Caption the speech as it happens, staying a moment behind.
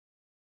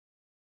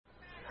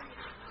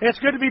It's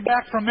good to be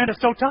back from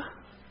Minnesota.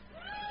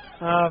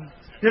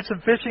 Did some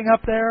fishing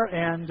up there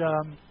and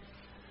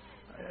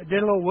did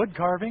a little wood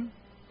carving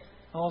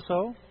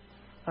also.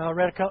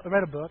 Read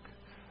a book.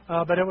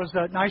 But it was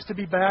nice to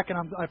be back,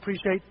 and I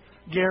appreciate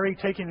Gary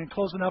taking and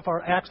closing up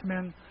our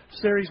Axemen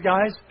series,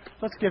 guys.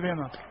 Let's give him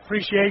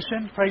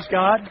appreciation. Praise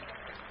God.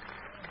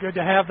 Good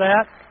to have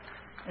that.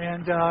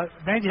 And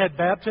man, you had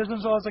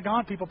baptisms while I was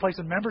gone. People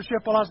placing membership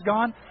while I was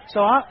gone.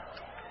 So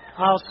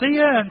I'll see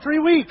you in 3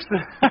 weeks.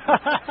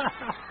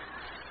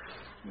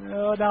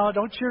 No,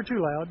 don't cheer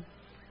too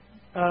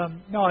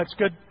loud. No, it's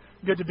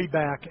good to be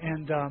back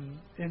and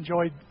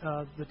enjoyed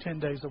the 10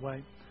 days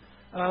away.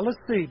 Let's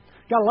see.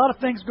 Got a lot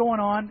of things going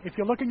on. If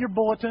you look in your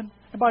bulletin,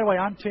 and by the way,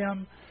 I'm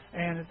Tim,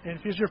 and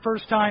if it's your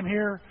first time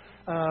here,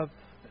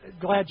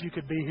 glad you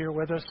could be here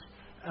with us.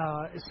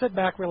 Sit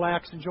back,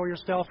 relax, enjoy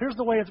yourself. Here's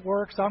the way it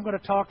works. I'm going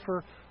to talk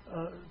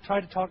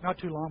try to talk not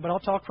too long, but I'll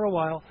talk for a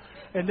while.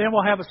 And then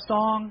we'll have a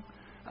song,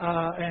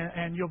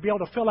 and you'll be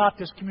able to fill out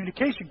this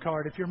communication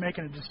card if you're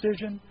making a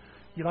decision.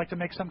 You'd like to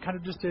make some kind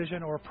of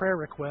decision or a prayer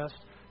request.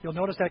 You'll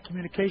notice that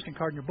communication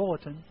card in your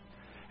bulletin.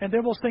 And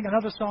then we'll sing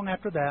another song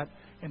after that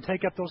and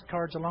take up those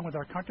cards along with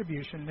our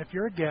contribution. And if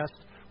you're a guest,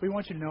 we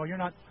want you to know you're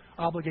not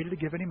obligated to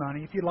give any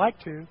money. If you'd like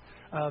to,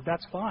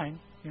 that's fine.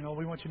 You know,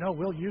 we want you to know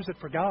we'll use it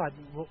for God.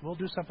 We'll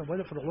do something with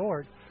it for the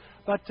Lord.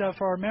 But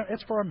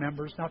it's for our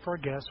members, not for our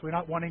guests. We're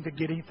not wanting to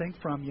get anything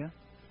from you.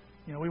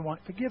 You know, we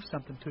want to give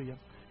something to you.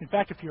 In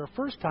fact, if you're a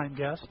first-time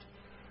guest,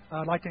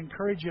 I'd like to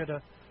encourage you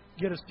to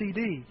get a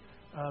CD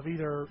of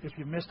either if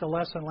you missed a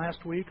lesson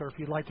last week or if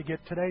you'd like to get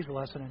today's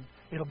lesson. And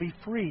it'll be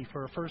free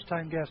for a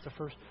first-time guest, the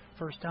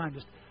first time.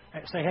 Just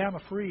say, hey, I'm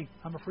a free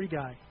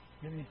guy.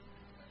 Give me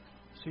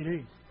a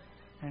CD.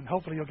 And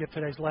hopefully you'll get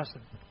today's lesson.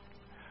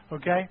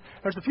 Okay?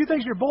 There's a few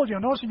things in your bulletin.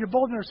 You'll notice in your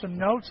bulletin there's some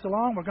notes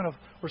along.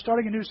 We're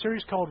starting a new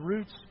series called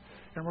Roots,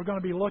 and we're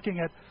going to be looking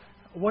at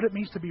what it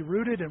means to be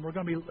rooted, and we're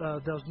going to be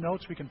those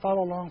notes we can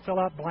follow along, fill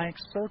out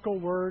blanks, circle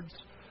words.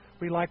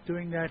 We like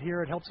doing that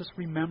here. It helps us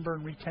remember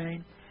and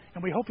retain.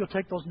 And we hope you'll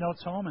take those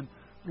notes home and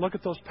look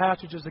at those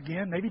passages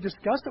again. Maybe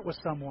discuss it with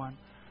someone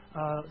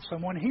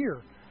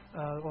here,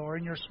 or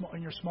in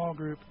your small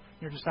group,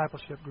 your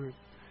discipleship group.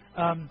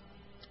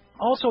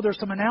 Also, there's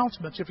some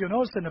announcements. If you'll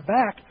notice in the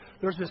back,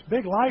 there's this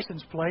big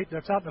license plate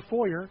that's out in the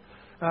foyer.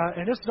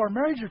 And this is our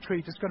marriage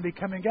retreat that's going to be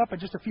coming up in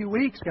just a few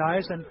weeks,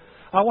 guys. And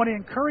I want to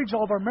encourage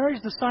all of our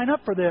marrieds to sign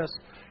up for this.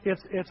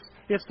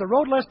 It's the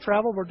Road Less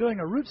Travel. We're doing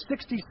a Route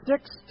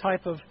 66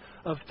 type of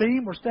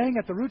theme. We're staying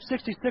at the Route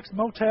 66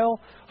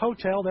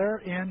 Hotel there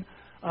in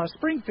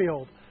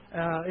Springfield.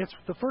 It's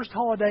the first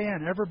Holiday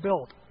Inn ever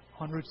built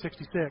on Route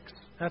 66.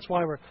 That's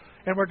why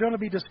we're going to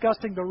be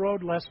discussing the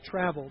road less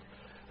traveled.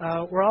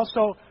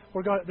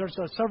 There's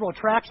several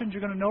attractions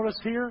you're going to notice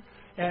here.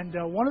 And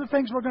one of the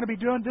things we're going to be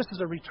doing, this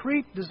is a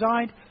retreat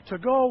designed to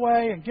go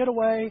away and get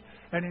away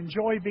and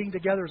enjoy being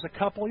together as a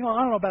couple. You know, I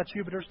don't know about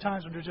you, but there's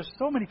times when there's just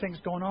so many things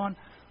going on.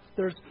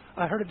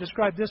 I heard it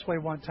described this way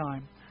one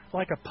time,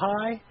 like a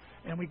pie,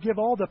 and we give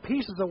all the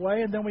pieces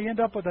away, and then we end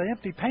up with an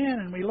empty pan,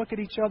 and we look at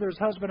each other as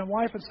husband and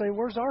wife and say,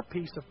 where's our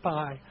piece of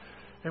pie?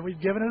 And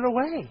we've given it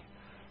away.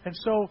 And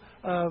so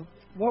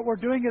what we're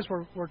doing is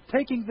we're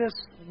taking this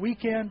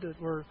weekend,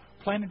 we're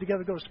planning together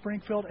to go to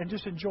Springfield and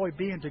just enjoy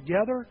being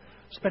together,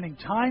 spending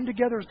time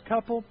together as a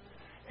couple,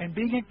 and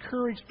being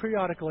encouraged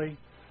periodically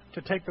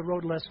to take the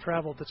road less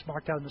traveled that's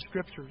marked out in the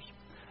Scriptures.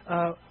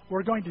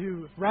 We're going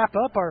to wrap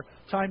up our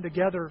time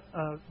together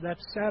that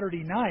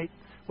Saturday night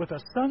with a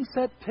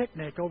sunset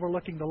picnic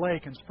overlooking the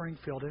lake in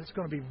Springfield. And it's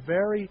going to be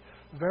very,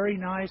 very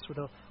nice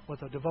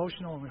with a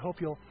devotional, and we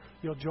hope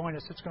you'll join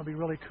us. It's going to be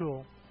really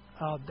cool.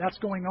 That's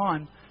going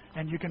on,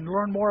 and you can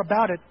learn more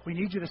about it. We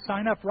need you to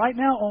sign up. Right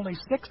now, only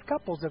 6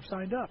 couples have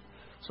signed up,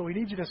 so we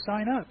need you to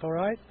sign up, all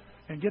right,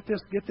 and get this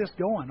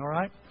going, all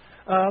right.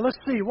 Let's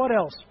see, what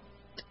else?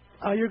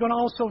 You're going to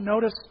also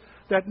notice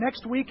that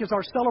next week is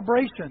our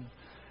celebration,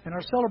 and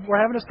we're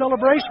having a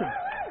celebration.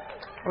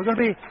 We're going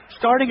to be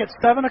starting at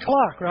 7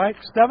 o'clock, right?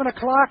 7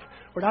 o'clock.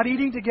 We're not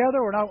eating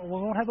together. We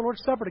won't have the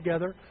Lord's Supper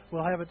together.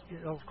 We'll have it,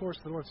 of course,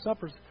 the Lord's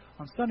Supper's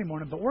on Sunday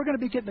morning. But we're going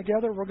to be getting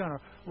together. We're going to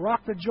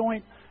rock the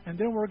joint. And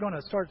then we're going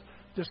to start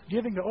just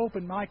giving the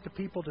open mic to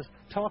people to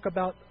talk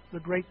about the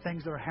great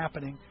things that are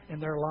happening in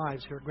their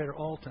lives here at Greater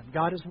Alton.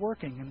 God is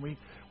working, and we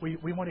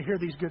want to hear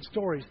these good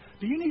stories.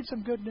 Do you need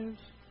some good news?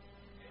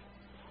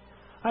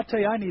 I tell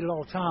you, I need it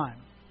all the time.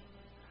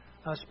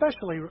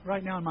 Especially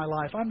right now in my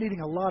life. I'm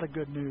needing a lot of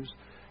good news.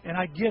 And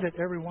I get it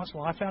every once in a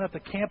while. I found out the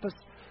campus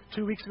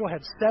 2 weeks ago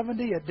had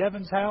 70 at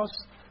Devin's house.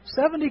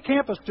 70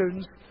 campus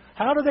students.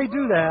 How do they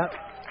do that?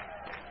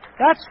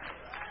 That's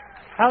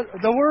how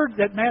the word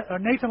that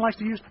Nathan likes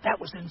to use. That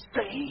was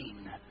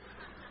insane.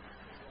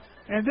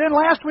 And then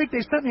last week they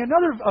sent me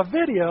a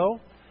video,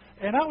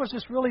 and I was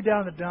just really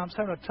down in the dumps,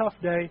 having a tough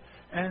day.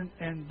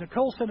 And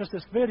Nicole sent us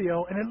this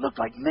video, and it looked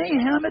like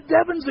mayhem at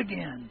Devin's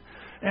again.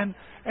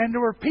 And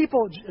there were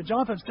people,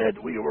 Jonathan said,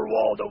 we were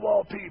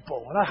wall-to-wall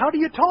people. And how do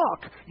you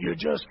talk? You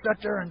just sit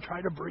there and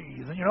try to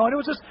breathe. And, and it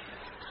was just,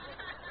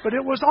 but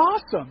it was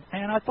awesome.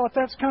 And I thought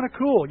that's kind of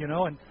cool,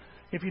 and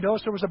If you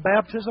notice, there was a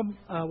baptism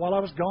while I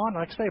was gone.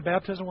 Like I say, a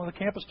baptism of one of the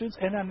campus students,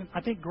 and then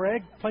I think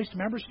Greg placed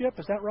membership.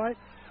 Is that right?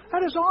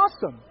 That is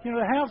awesome.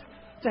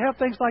 To have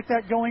things like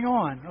that going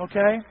on.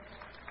 Okay.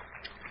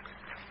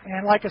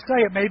 And like I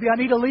say, maybe I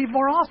need to leave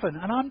more often,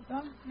 and I'm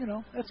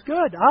that's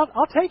good.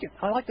 I'll take it.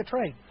 I like the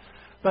trade.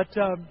 But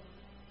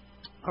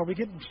are we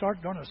getting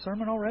started on a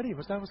sermon already?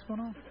 Was that what's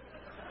going on?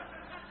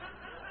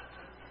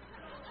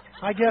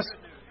 I guess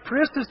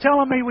Chris is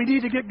telling me we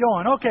need to get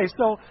going. Okay,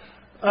 so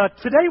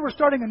today we're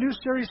starting a new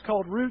series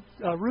called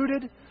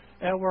Rooted,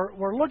 and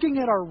we're looking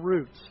at our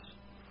roots.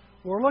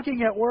 We're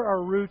looking at where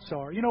our roots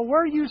are.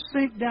 Where you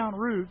sink down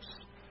roots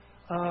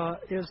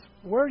is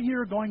where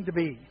you're going to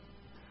be.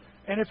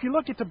 And if you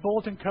look at the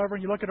bulletin cover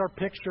and you look at our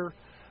picture,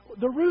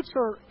 the roots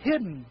are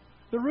hidden.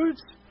 The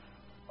roots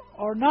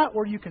are not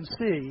where you can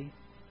see,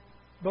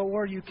 but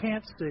where you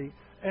can't see.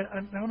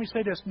 And let me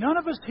say this. None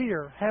of us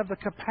here have the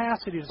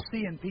capacity to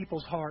see in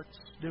people's hearts,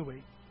 do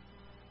we?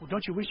 Well,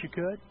 don't you wish you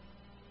could?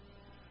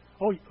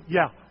 Oh,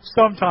 yeah,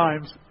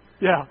 sometimes.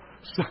 Yeah.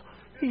 So,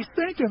 he's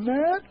thinking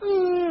that.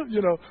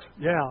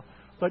 Yeah.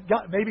 But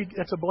God, maybe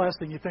it's a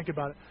blessing. You think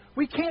about it.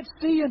 We can't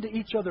see into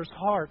each other's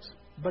hearts,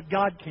 but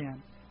God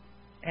can.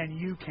 And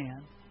you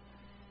can.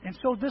 And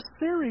so this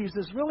series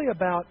is really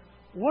about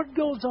what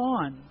goes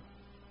on,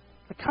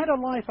 the kind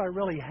of life I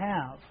really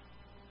have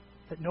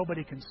that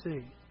nobody can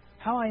see,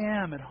 how I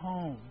am at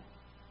home.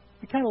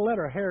 We kind of let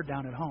our hair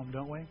down at home,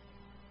 don't we?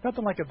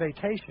 Nothing like a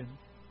vacation.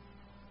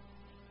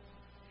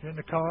 You're in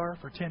the car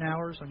for 10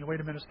 hours on your way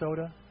to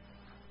Minnesota.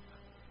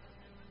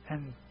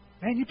 And,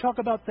 man, you talk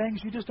about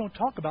things you just don't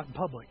talk about in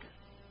public.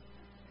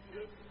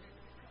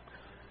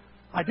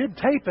 I did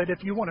tape it.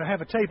 If you want to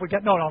have a tape,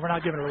 no, we're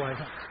not giving it away.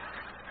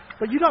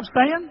 But you know what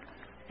I'm saying?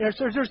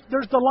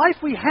 There's the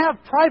life we have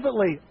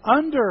privately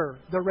under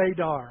the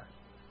radar.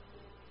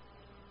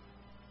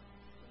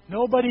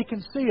 Nobody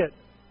can see it.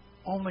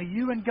 Only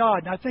you and God.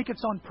 And I think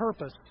it's on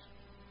purpose.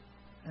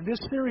 In this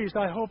series,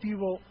 I hope you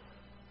will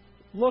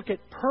look at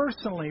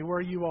personally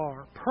where you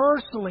are.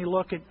 Personally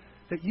look at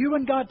that you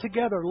and God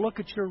together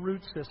look at your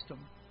root system.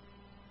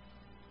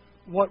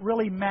 What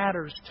really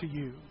matters to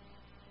you.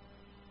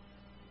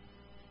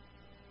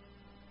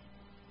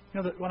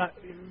 That when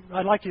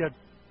I'd like you to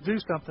do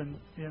something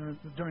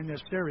during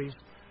this series.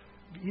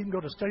 You can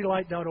go to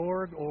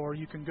studylight.org, or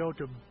you can go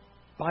to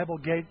Bible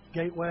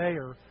Gateway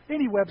or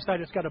any website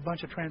that's got a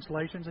bunch of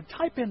translations, and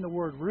type in the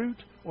word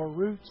root or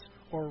roots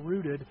or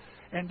rooted,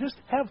 and just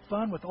have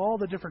fun with all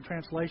the different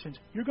translations.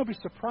 You're going to be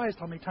surprised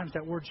how many times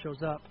that word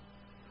shows up,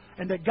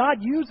 and that God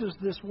uses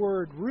this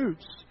word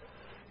roots.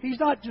 He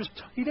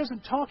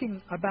isn't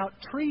talking about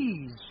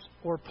trees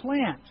or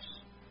plants.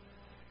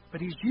 But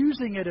He's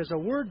using it as a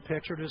word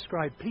picture to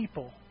describe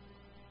people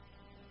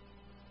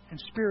and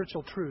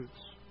spiritual truths.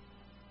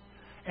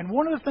 And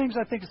one of the things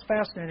I think is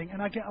fascinating,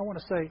 and I want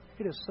to say,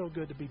 it is so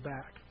good to be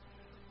back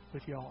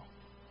with y'all.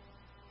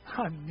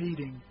 I'm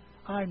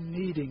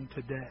needing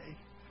today.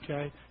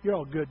 Okay, you're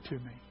all good to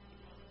me.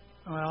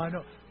 Well, I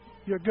know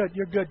you're good.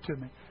 You're good to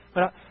me.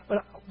 But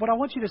what I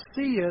want you to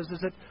see is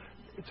that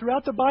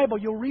throughout the Bible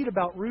you'll read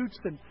about roots,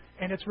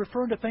 and it's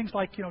referring to things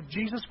like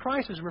Jesus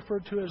Christ is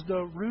referred to as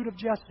the root of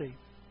Jesse.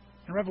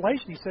 In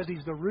Revelation, He says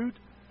He's the root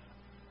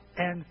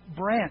and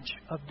branch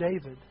of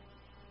David.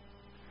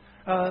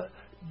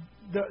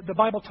 The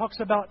Bible talks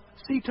about,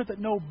 see to it that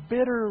no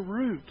bitter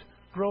root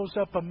grows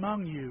up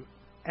among you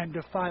and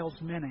defiles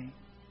many.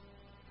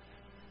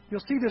 You'll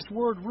see this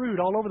word root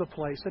all over the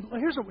place. And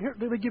let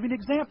me give you an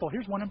example.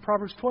 Here's one in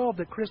Proverbs 12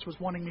 that Chris was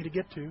wanting me to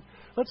get to.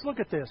 Let's look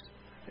at this.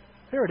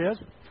 Here it is.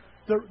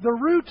 The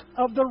root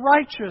of the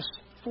righteous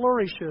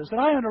flourishes.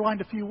 And I underlined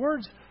a few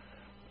words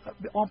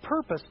on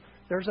purpose.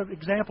 There's an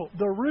example.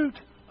 The root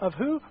of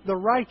who? The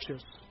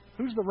righteous.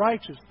 Who's the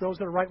righteous? Those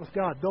that are right with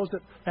God. Those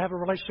that have a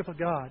relationship with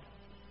God.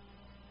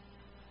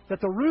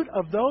 That the root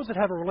of those that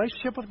have a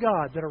relationship with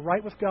God, that are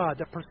right with God,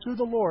 that pursue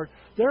the Lord,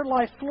 their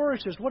life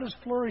flourishes. What does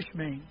flourish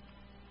mean?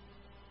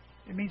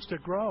 It means to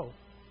grow.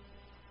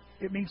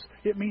 It means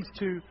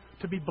to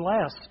be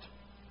blessed.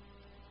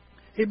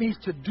 It means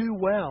to do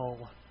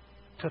well,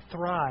 to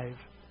thrive.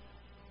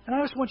 And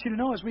I just want you to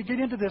know, as we get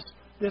into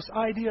this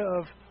idea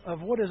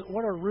of what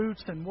are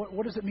roots and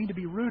what does it mean to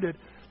be rooted,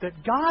 that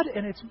God,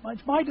 and it's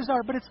my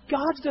desire, but it's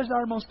God's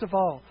desire most of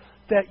all,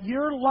 that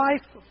your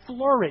life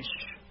flourish,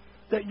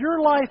 that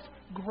your life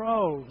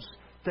grows,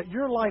 that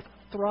your life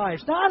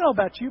thrives. Now, I don't know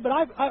about you, but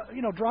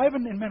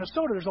driving in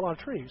Minnesota, there's a lot of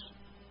trees.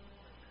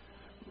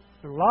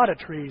 There are a lot of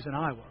trees in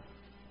Iowa.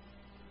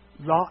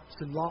 Lots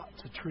and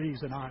lots of trees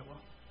in Iowa.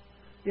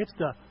 It's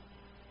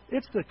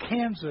the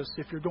Kansas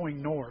if you're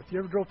going north. You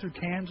ever drove through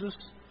Kansas?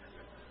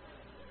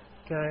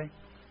 Okay.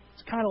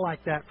 It's kind of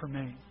like that for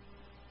me.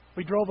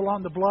 We drove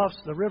along the bluffs,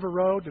 the River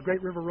Road, the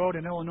Great River Road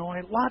in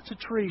Illinois. Lots of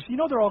trees.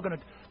 They're all going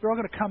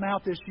to come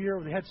out this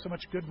year. They had so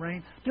much good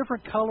rain.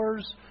 Different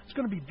colors. It's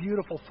going to be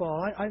beautiful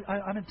fall.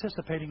 I'm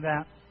anticipating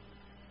that.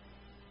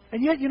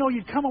 And yet,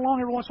 you'd come along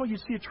every once in a while,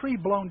 you'd see a tree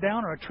blown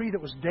down or a tree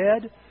that was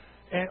dead,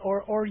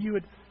 or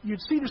you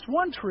you'd see this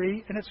one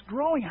tree, and it's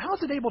growing. How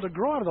is it able to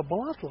grow out of the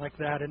bluff like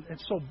that and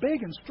it's so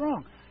big and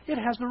strong? It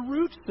has a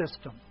root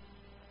system.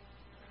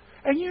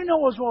 And you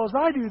know as well as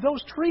I do,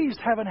 those trees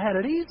haven't had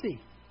it easy.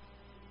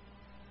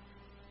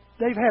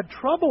 They've had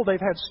trouble. They've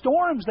had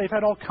storms. They've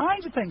had all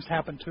kinds of things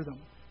happen to them.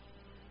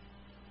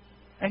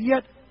 And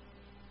yet,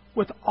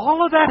 with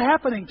all of that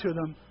happening to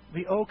them,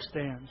 the oak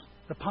stands,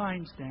 the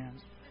pine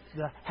stands,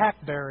 the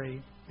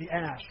hackberry, the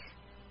ash,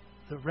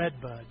 the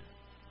redbud,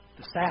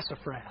 the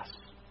sassafras,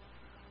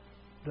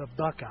 the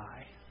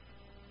buckeye.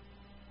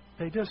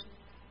 They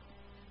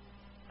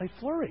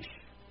flourish.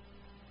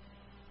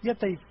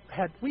 Yet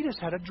we just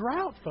had a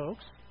drought,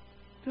 folks,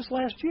 this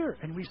last year,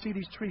 and we see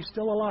these trees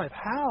still alive.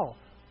 How?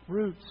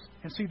 Roots.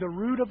 And see, the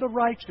root of the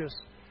righteous,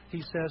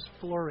 he says,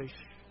 flourish.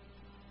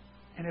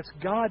 And it's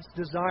God's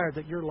desire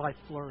that your life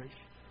flourish.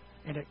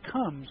 And it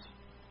comes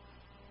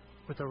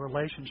with a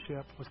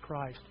relationship with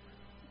Christ,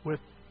 with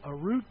a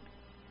root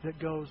that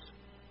goes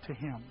to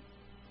Him.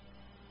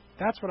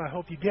 That's what I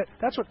hope you get.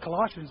 That's what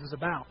Colossians is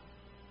about.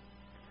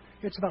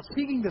 It's about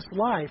seeking this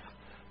life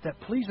that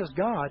pleases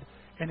God,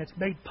 and it's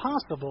made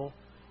possible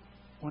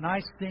when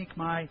I sink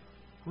my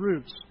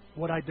roots,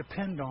 what I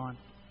depend on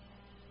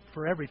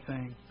for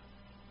everything,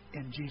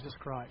 in Jesus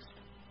Christ.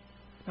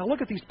 Now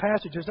look at these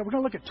passages. We're going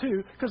to look at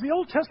two, because the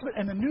Old Testament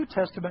and the New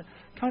Testament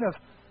kind of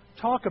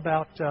talk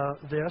about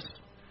this.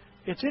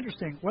 It's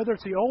interesting. Whether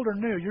it's the Old or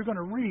New, you're going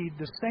to read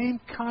the same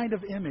kind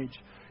of image.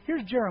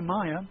 Here's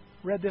Jeremiah.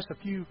 Read this a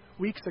few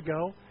weeks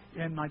ago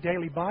in my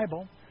daily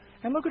Bible.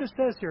 And look what it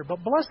says here.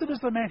 But blessed is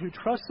the man who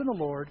trusts in the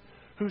Lord,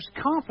 whose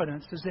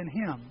confidence is in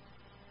Him.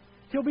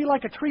 He'll be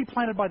like a tree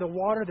planted by the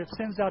water that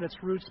sends out its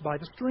roots by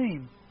the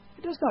stream.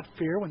 It does not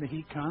fear when the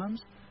heat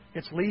comes.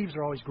 Its leaves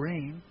are always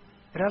green.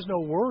 It has no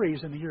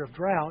worries in the year of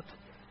drought,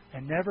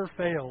 and never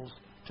fails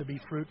to be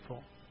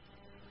fruitful.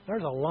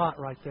 There's a lot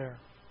right there.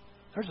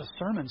 There's a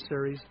sermon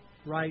series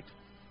right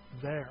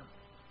there.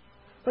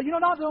 But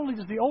not only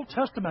does the Old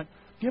Testament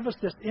give us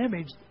this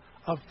image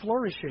of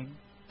flourishing,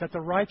 that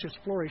the righteous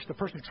flourish, the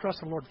person who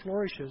trusts in the Lord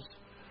flourishes,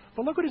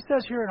 but look what it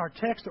says here in our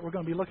text that we're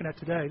going to be looking at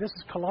today. This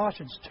is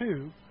Colossians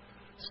 2,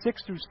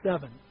 6 through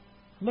 7.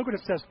 Look what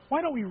it says.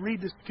 Why don't we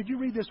read this? Could you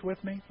read this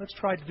with me? Let's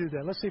try to do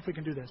that. Let's see if we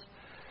can do this.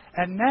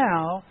 And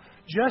now,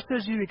 just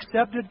as you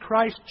accepted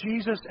Christ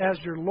Jesus as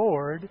your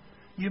Lord,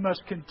 you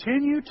must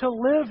continue to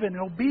live in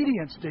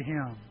obedience to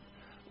Him.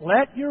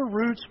 Let your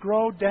roots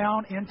grow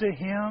down into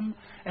Him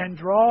and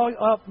draw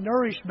up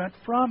nourishment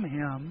from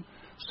Him,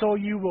 so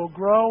you will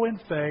grow in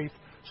faith,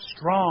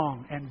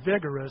 strong and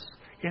vigorous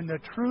in the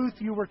truth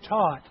you were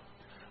taught.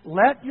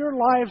 Let your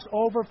lives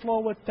overflow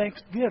with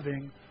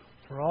thanksgiving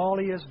for all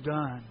He has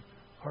done.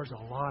 There's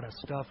a lot of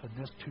stuff in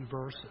these two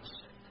verses.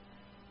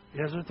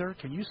 Isn't there?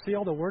 Can you see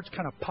all the words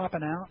kind of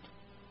popping out?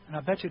 And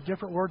I bet you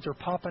different words are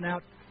popping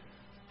out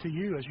to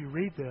you as you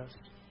read this.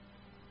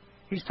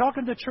 He's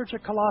talking to the church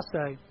at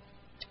Colossae.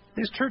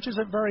 This church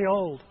isn't very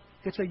old.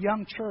 It's a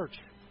young church.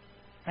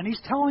 And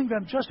he's telling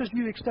them, just as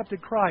you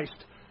accepted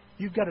Christ,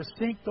 you've got to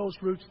sink those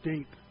roots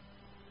deep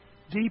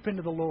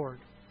into the Lord.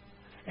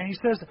 And he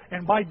says,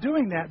 and by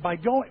doing that,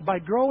 by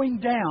growing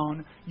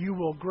down, you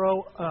will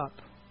grow up.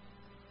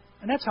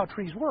 And that's how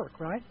trees work,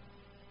 right?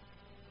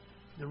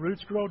 The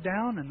roots grow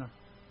down and the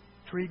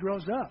tree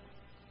grows up.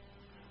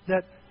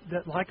 That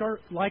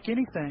like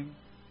anything,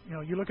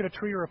 you look at a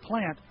tree or a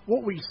plant,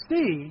 what we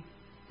see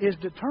is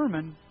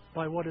determined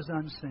by what is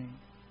unseen.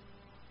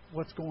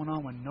 What's going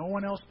on with no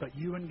one else but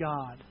you and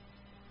God.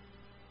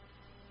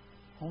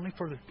 Only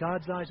for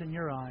God's eyes and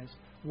your eyes.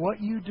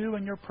 What you do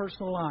in your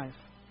personal life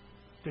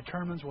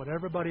determines what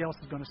everybody else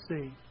is going to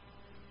see,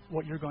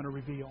 what you're going to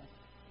reveal.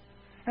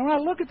 And when I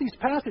look at these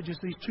passages,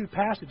 these two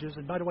passages,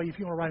 and by the way, if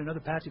you want to write another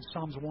passage,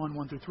 Psalms 1,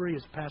 1 through 3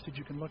 is a passage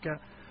you can look at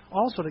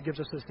also that gives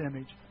us this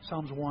image.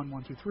 Psalms 1,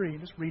 1 through 3.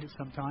 Just read it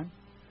sometime.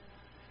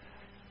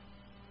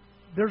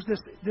 There's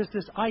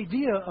this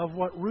idea of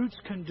what roots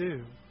can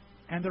do,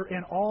 and they're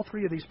in all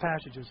three of these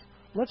passages.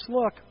 Let's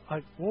look.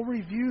 We'll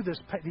review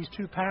these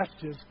two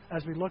passages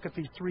as we look at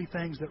these three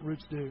things that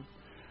roots do.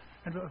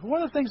 And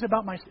one of the things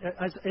about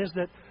is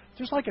that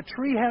just like a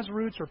tree has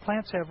roots or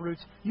plants have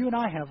roots, you and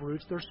I have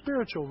roots. They're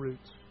spiritual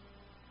roots.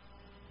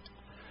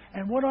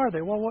 And what are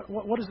they? Well,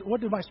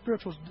 what do my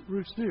spiritual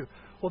roots do?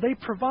 Well, they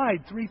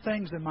provide three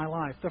things in my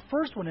life. The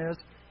first one is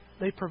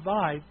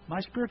my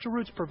spiritual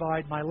roots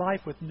provide my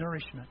life with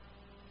nourishment.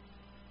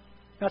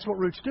 That's what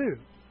roots do.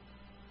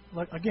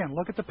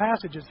 Look at the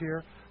passages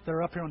here that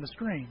are up here on the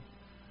screen.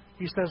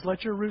 He says,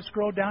 let your roots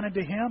grow down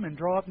into Him and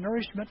draw up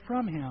nourishment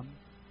from Him.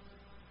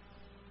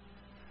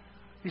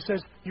 He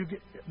says,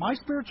 my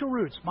spiritual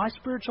roots, my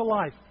spiritual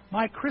life,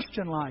 my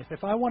Christian life,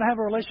 if I want to have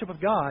a relationship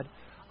with God,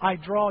 I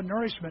draw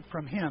nourishment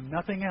from Him,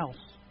 nothing else.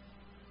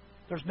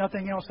 There's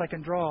nothing else I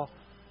can draw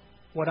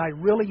what I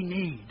really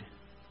need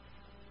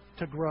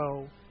to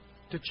grow,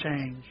 to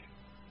change,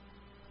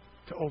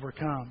 to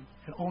overcome.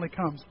 It only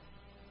comes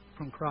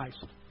from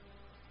Christ.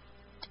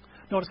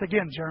 Notice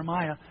again,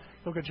 Jeremiah.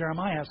 Look what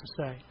Jeremiah has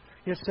to say.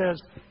 It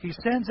says, He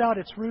sends out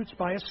its roots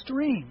by a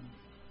stream.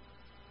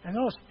 And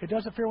notice, it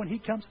doesn't fear when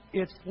heat comes.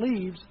 Its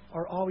leaves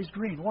are always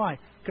green. Why?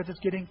 Because it's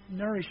getting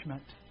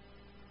nourishment.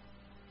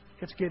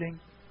 It's getting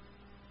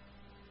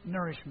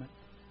nourishment.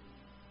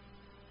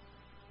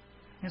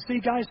 And see,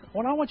 guys,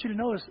 what I want you to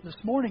notice this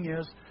morning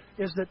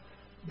is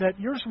that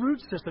your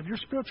root system, your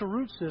spiritual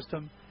root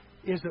system,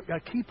 is a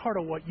key part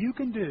of what you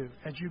can do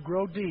as you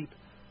grow deep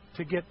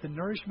to get the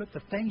nourishment,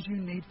 the things you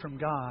need from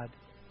God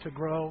to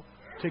grow,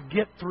 to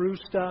get through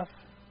stuff,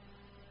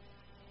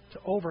 to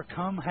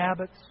overcome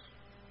habits,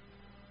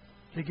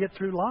 to get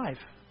through life,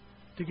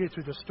 to get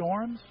through the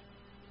storms,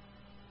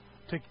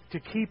 to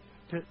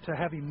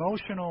have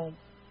emotional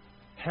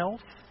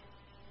health,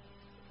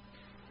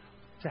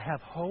 to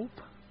have hope,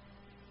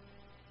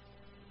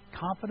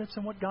 confidence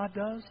in what God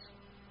does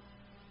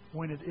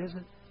when it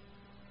isn't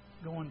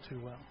going too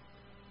well.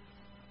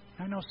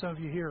 I know some of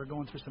you here are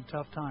going through some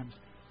tough times.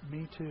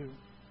 Me too.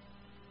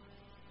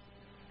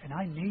 And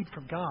I need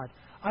from God.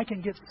 I can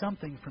get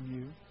something from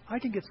you. I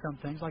can get some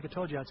things. Like I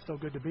told you, it's so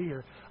good to be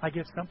here. I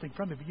get something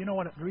from you. But you know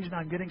what? The reason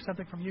I'm getting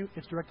something from you,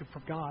 it's directed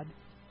from God.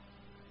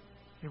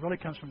 It really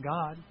comes from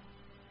God.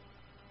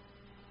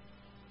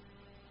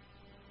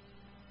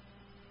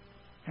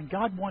 And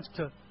God wants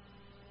to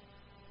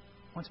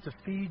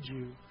feed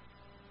you.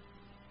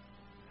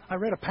 I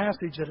read a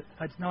passage that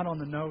it's not on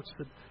the notes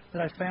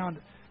that I found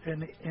in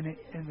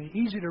the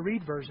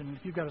easy-to-read version.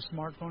 If you've got a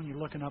smartphone, you're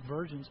looking up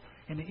versions.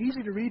 In the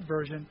easy-to-read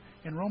version,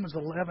 in Romans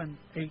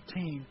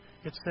 11:18,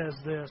 it says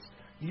this: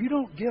 "You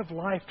don't give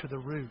life to the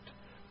root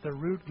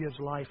gives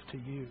life to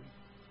you."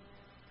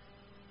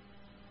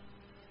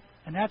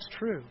 And that's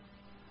true.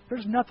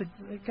 There's nothing,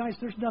 guys,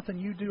 there's nothing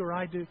you do or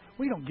I do.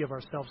 We don't give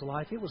ourselves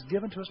life. It was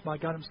given to us by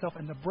God Himself.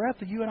 And the breath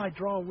that you and I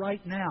draw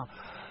right now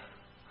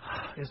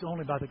is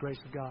only by the grace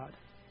of God.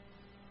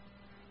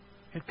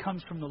 It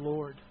comes from the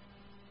Lord.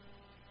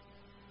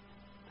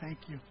 Thank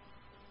you.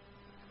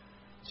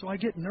 So I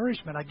get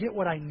nourishment. I get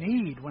what I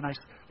need when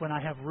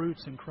I have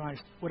roots in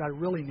Christ, what I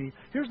really need.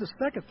 Here's the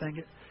second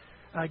thing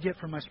I get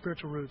from my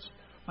spiritual roots.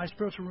 My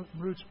spiritual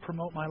roots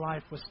promote my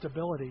life with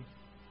stability.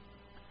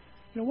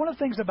 You know, one of the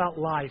things about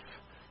life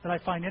that I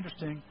find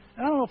interesting,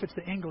 and I don't know if it's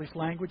the English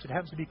language, it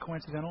happens to be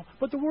coincidental,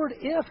 but the word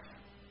if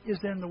is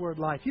in the word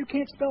life. You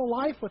can't spell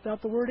life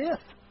without the word if.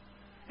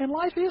 And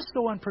life is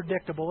so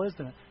unpredictable,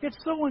 isn't it? It's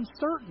so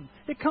uncertain.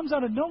 It comes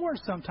out of nowhere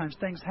sometimes.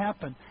 Things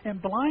happen and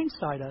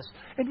blindside us.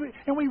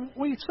 And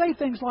we say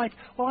things like,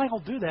 well, I'll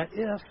do that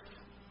if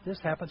this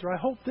happens, or I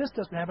hope this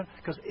doesn't happen,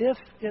 because if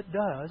it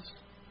does.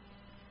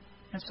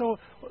 And so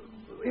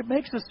it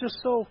makes us just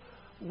so,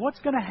 what's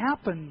going to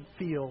happen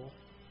feel?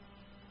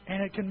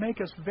 And it can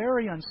make us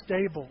very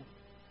unstable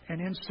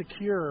and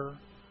insecure,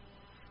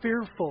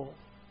 fearful,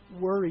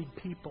 worried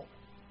people.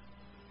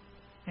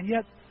 And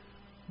yet,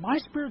 my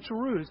spiritual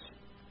roots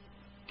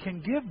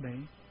can give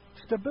me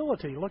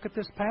stability. Look at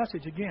this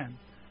passage again.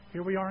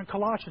 Here we are in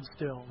Colossians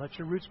still. Let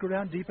your roots go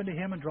down deep into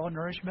Him and draw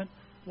nourishment.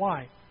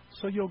 Why?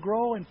 So you'll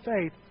grow in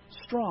faith,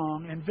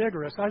 strong and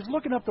vigorous. I was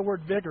looking up the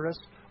word vigorous.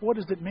 What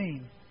does it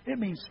mean? It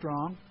means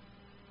strong.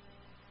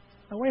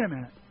 Now, wait a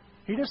minute.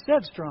 He just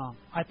said strong.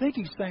 I think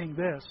he's saying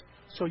this.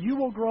 So you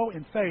will grow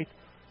in faith,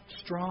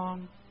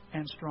 strong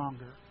and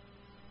stronger.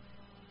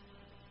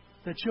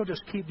 That you'll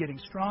just keep getting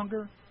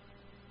stronger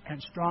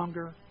and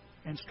stronger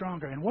and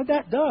stronger. And what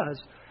that does,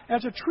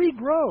 as a tree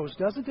grows,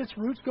 doesn't its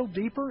roots go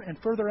deeper and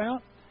further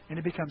out? And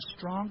it becomes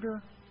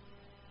stronger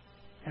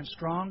and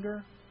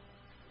stronger.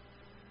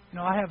 You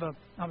know,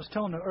 I was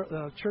telling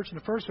the church in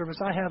the first service,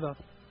 I have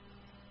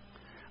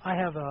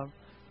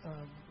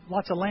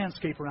lots of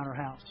landscape around our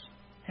house.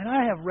 And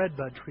I have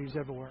redbud trees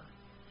everywhere.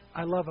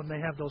 I love them. They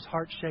have those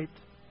heart-shaped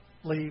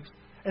leaves.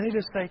 And they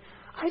just say,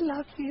 I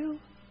love you,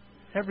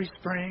 every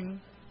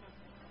spring.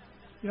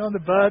 You know, the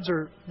buds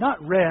are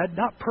not red,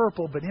 not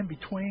purple, but in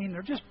between.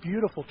 They're just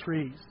beautiful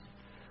trees.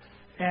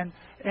 And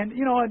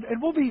you know,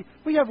 and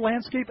we have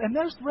landscape, and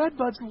those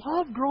redbuds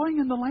love growing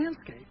in the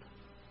landscape.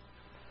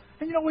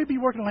 And you know, we'd be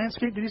working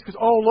landscape, Denise goes,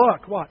 oh,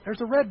 look, what?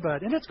 There's a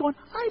redbud. And it's going,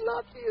 I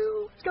love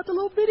you. It's got the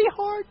little bitty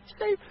heart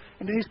shape.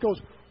 And Denise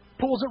goes,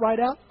 pulls it right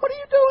out. What are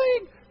you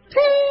doing?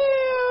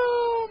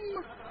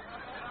 Tim!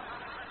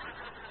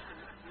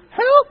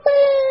 Help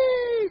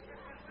me!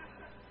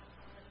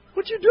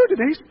 What'd you do,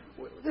 Denise?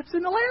 It's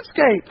in the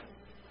landscape.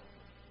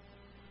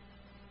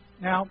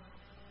 Now,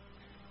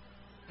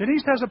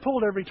 Denise hasn't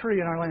pulled every tree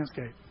in our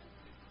landscape.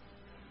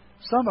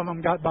 Some of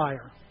them got by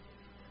her.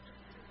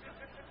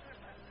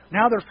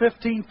 Now they're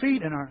 15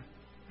 feet in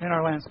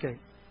our landscape.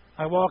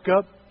 I walk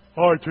up.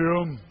 Hi,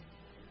 Tim.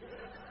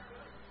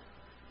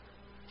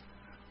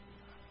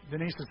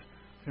 Denise says,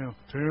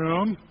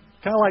 Tim.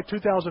 Kind of like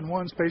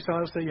 2001 Space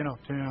Odyssey,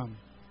 Tim.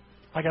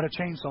 I got a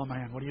chainsaw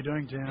man. What are you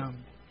doing,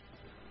 Tim?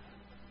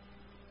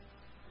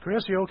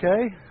 Chris, you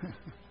okay?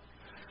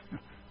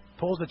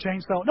 Pulls the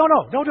chainsaw. No,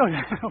 don't do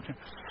it. Okay.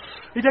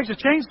 He takes a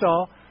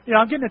chainsaw.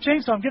 I'm getting a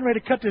chainsaw. I'm getting ready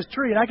to cut this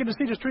tree. And I can just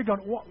see this tree going,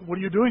 what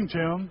are you doing,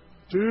 Tim?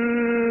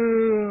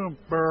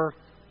 Timber.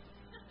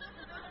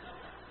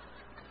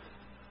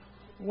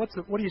 What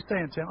are you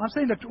saying, Tim? I'm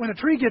saying that when a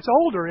tree gets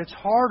older, it's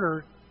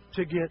harder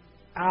to get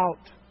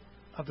out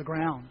of the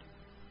ground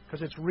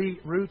because its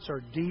roots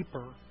are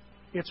deeper.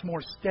 It's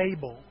more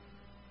stable.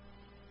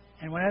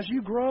 And as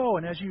you grow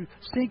and as you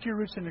sink your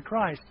roots into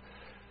Christ,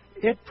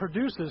 it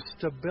produces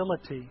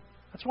stability.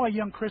 That's why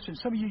young Christians,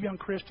 some of you young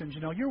Christians,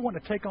 you're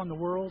wanting to take on the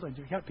world, and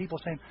you got people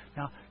saying,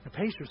 now,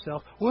 pace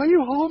yourself. Why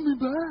you hold me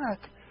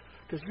back?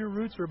 Because your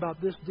roots are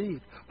about this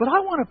deep. But I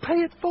want to pay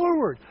it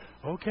forward.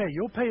 Okay,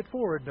 you'll pay it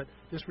forward, but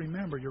just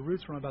remember, your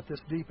roots are about this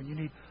deep, and you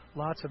need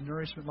lots of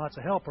nourishment, lots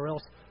of help, or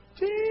else,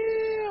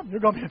 damn,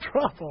 you're going to be in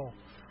trouble.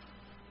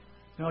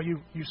 No, you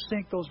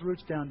sink those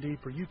roots down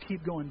deeper. You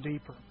keep going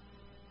deeper.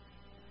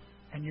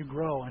 And you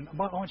grow. And I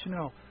want you to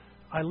know,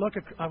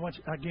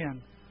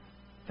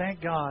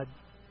 thank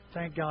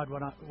God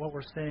what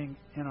we're seeing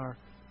in our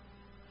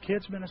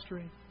kids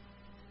ministry,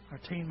 our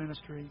teen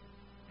ministry,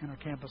 and our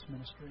campus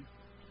ministry.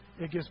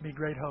 It gives me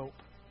great hope.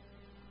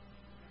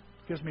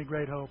 It gives me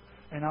great hope.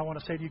 And I want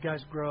to say to you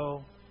guys,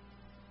 grow.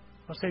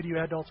 I'll say to you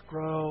adults,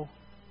 grow.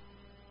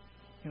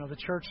 The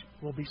church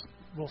will be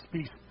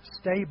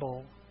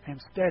stable and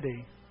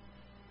steady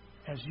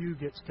as you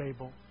get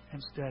stable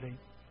and steady.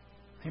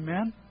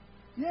 Amen?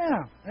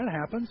 Yeah, that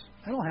happens.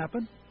 That'll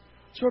happen.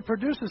 So it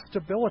produces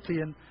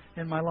stability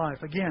in my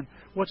life. Again,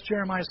 what's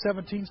Jeremiah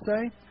 17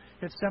 say?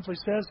 It simply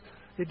says,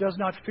 it does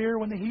not fear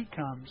when the heat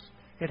comes.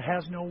 It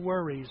has no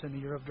worries in the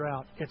year of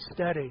drought. It's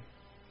steady.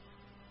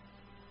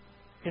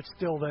 It's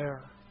still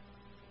there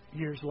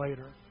years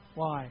later.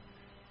 Why?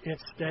 It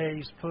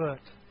stays put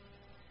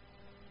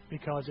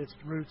because its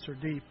roots are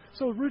deep.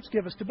 So roots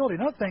give us stability.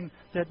 Another thing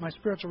that my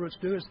spiritual roots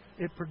do is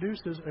it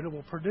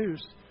will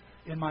produce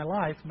in my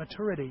life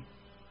maturity.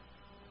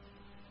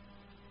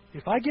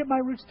 If I get my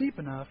roots deep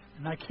enough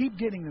and I keep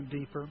getting them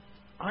deeper,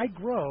 I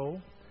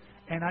grow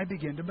and I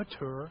begin to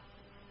mature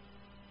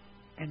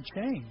and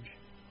change.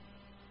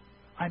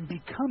 I'm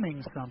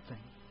becoming something,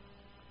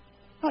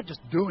 not just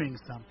doing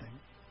something.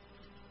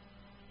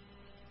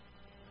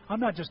 I'm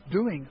not just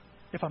doing,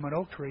 if I'm an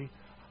oak tree,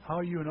 how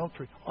are you an oak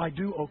tree? I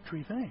do oak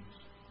tree things.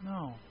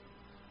 No.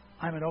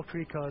 I'm an oak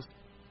tree because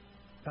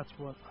that's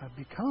what I've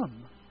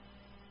become.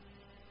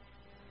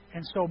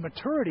 And so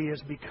maturity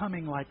is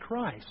becoming like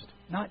Christ,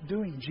 not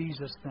doing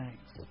Jesus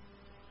things.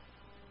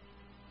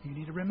 You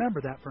need to remember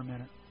that for a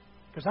minute.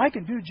 Because I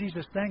can do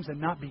Jesus things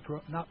and not be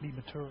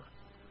mature.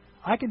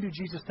 I can do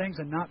Jesus things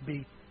and not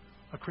be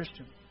a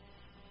Christian.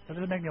 That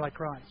doesn't make me like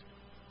Christ.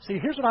 See,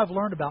 here's what I've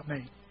learned about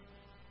me.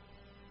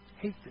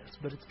 I hate this,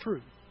 but it's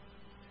true.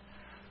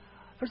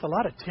 There's a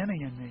lot of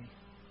Timmy in me.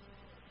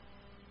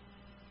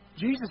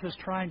 Jesus is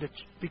trying to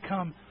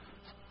become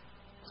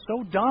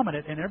so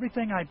dominant in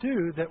everything I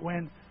do that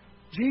when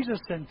Jesus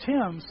and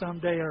Tim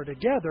someday are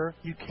together,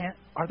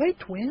 are they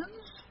twins?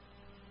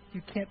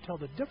 You can't tell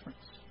the difference.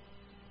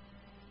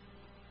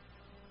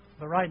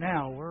 But right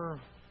now, we're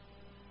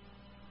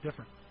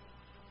different.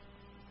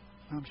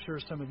 I'm sure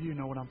some of you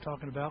know what I'm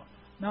talking about.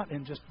 Not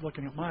in just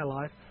looking at my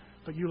life,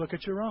 but you look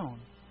at your own.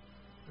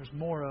 There's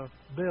more of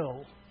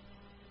Bill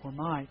or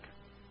Mike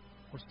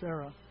or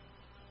Sarah.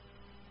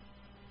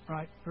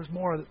 Right? There's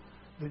more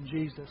than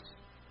Jesus.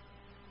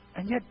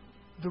 And yet,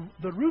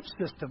 the root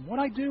system, what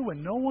I do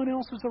when no one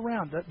else is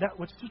around, that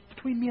what's just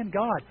between me and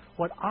God,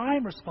 what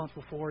I'm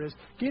responsible for is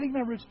getting my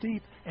roots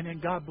deep, and then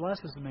God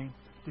blesses me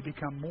to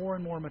become more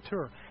and more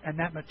mature. And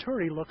that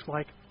maturity looks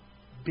like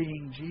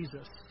being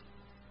Jesus,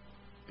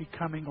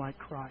 becoming like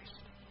Christ.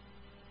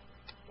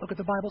 Look what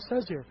the Bible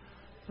says here.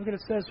 Look what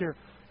it says here.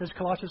 There's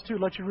Colossians 2.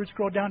 Let your roots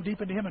grow down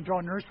deep into Him and draw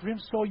nourishment from Him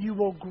so you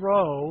will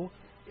grow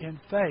in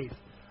faith.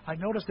 I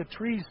noticed that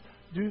trees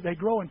they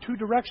grow in two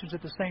directions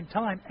at the same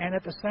time and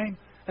at the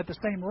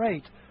same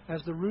rate.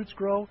 As the roots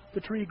grow, the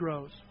tree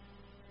grows.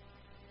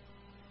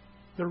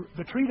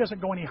 The tree doesn't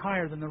go any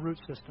higher than the root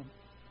system.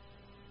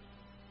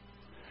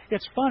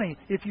 It's funny,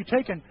 if you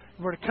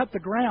were to cut the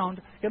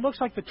ground, it looks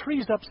like the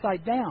tree's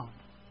upside down.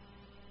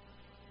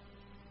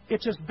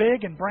 It's as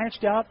big and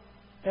branched out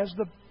as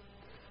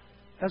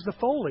the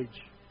foliage.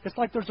 It's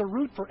like there's a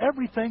root for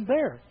everything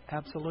there.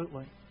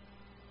 Absolutely.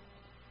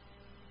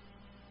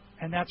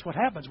 And that's what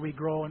happens. We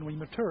grow and we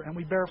mature and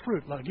we bear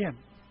fruit. Again,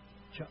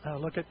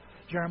 look at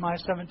Jeremiah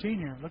 17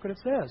 here. Look what it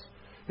says.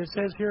 It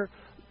says here,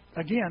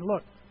 again,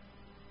 look,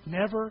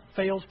 never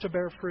fails to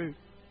bear fruit.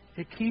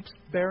 It keeps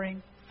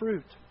bearing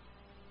fruit.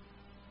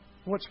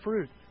 What's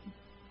fruit?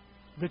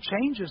 The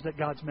changes that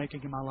God's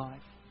making in my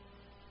life.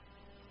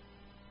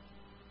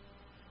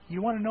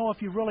 You want to know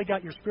if you've really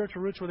got your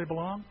spiritual roots where they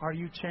belong? Are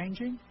you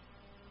changing?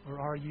 Or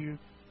are you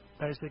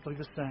basically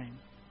the same?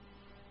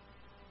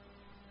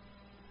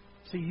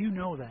 See, you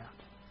know that.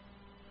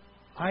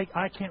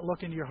 I can't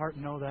look into your heart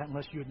and know that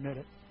unless you admit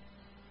it.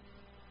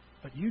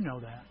 But you know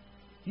that.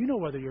 You know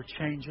whether you're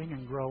changing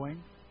and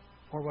growing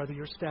or whether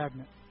you're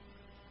stagnant.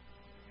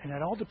 And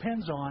that all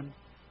depends on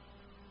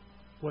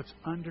what's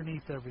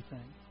underneath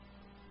everything.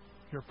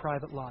 Your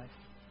private life.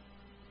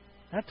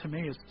 That to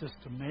me is just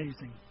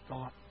amazing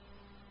thought.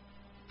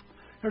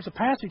 There's a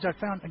passage I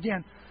found,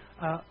 again,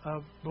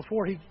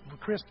 before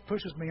Chris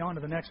pushes me on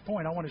to the next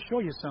point, I want to show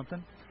you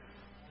something.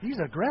 He's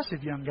an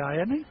aggressive young guy,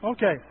 isn't he?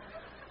 Okay.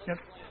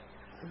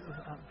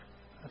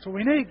 That's what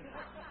we need.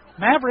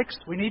 Mavericks.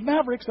 We need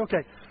Mavericks.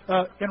 Okay.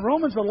 In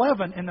Romans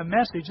 11, in the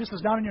Message, this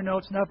is not in your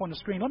notes, not up on the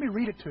screen. Let me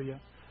read it to you.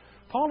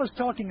 Paul is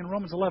talking in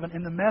Romans 11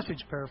 in the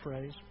Message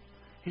paraphrase.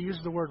 He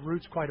uses the word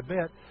roots quite a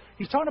bit.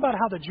 He's talking about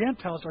how the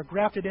Gentiles are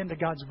grafted into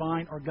God's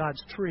vine or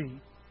God's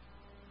tree.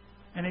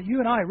 And that you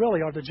and I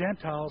really are the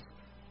Gentiles,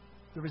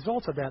 the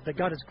results of that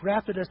God has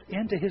grafted us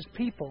into His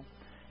people.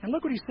 And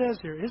look what he says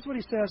here. Here's what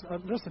he says.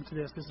 Listen to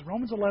this. This is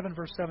Romans 11,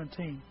 verse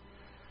 17.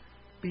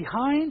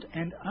 Behind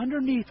and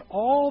underneath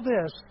all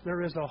this,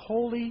 there is a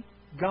holy,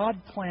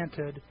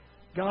 God-planted,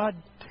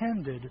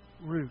 God-tended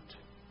root.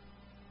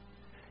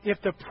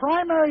 If the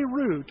primary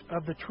root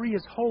of the tree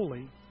is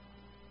holy,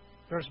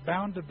 there's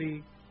bound to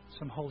be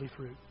some holy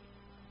fruit.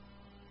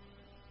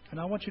 And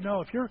I want you to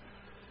know,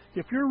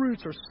 if your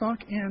roots are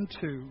sunk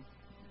into,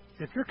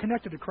 if you're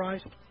connected to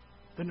Christ,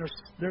 then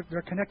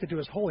they're connected to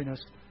His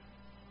holiness.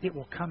 It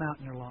will come out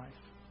in your life.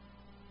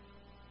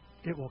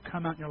 It will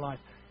come out in your life.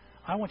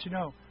 I want you to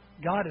know,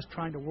 God is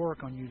trying to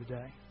work on you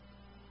today.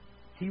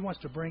 He wants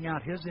to bring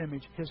out His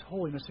image, His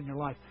holiness in your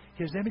life.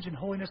 His image and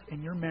holiness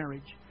in your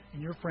marriage,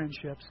 in your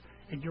friendships,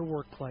 in your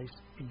workplace,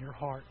 in your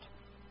heart.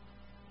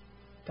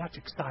 That's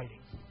exciting.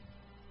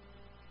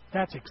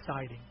 That's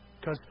exciting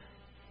because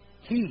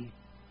He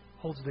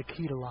holds the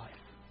key to life.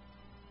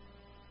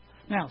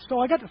 Now, so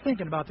I got to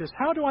thinking about this.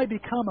 How do I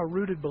become a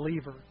rooted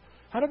believer?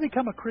 How do I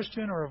become a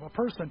Christian or a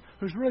person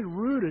who's really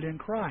rooted in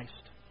Christ?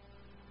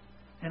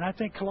 And I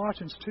think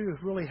Colossians 2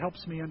 really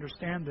helps me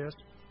understand this.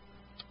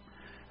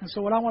 And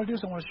so what I want to do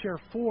is I want to share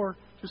four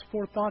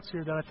thoughts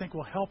here that I think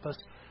will help us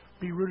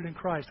be rooted in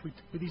Christ.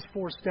 With these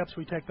 4 steps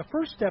we take. The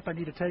first step I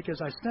need to take is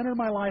I center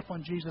my life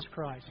on Jesus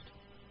Christ.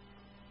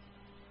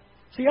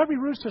 See, every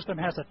root system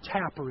has a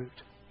taproot.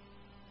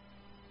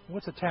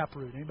 What's a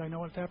taproot? Anybody know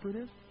what a taproot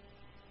is?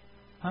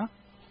 Huh?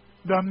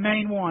 The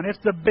main one. It's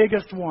the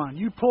biggest one.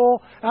 You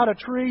pull out a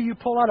tree, you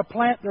pull out a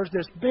plant, there's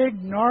this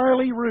big,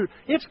 gnarly root.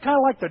 It's kind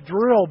of like the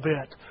drill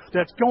bit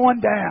that's going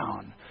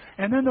down.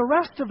 And then the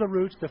rest of the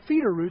roots, the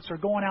feeder roots, are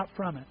going out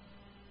from it.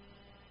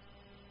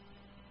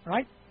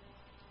 Right?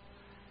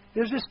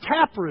 There's this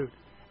taproot.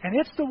 And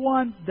it's the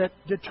one that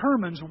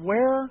determines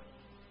where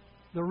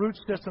the root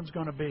system's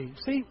going to be.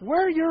 See,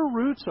 where your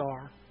roots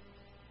are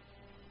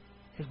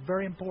is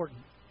very important.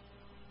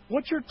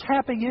 What you're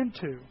tapping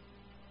into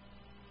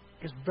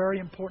is very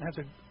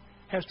important,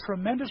 has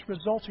tremendous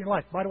results in your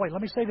life. By the way,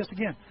 let me say this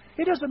again.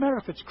 It doesn't matter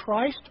if it's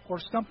Christ or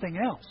something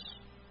else.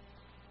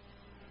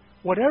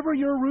 Whatever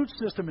your root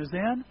system is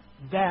in,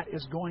 that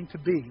is going to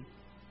be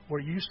where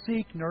you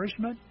seek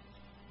nourishment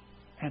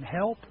and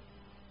help,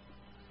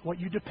 what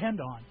you depend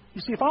on.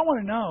 You see, if I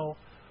want to know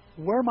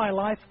where my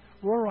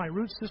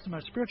root system, my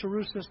spiritual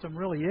root system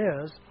really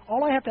is,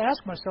 all I have to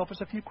ask myself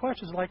is a few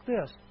questions like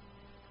this.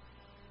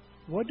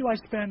 What do I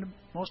spend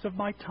most of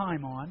my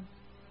time on?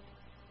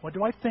 What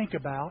do I think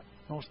about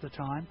most of the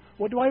time?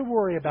 What do I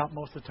worry about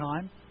most of the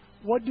time?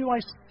 What do I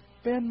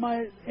spend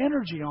my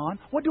energy on?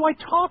 What do I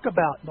talk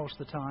about most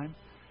of the time?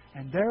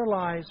 And there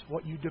lies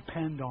what you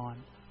depend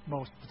on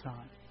most of the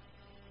time.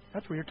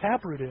 That's where your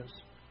taproot is.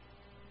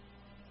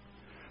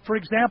 For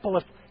example,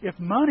 if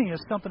money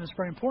is something that's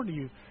very important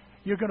to you,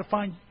 you're going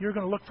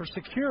to look for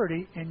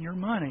security in your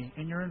money,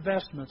 in your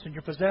investments, in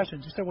your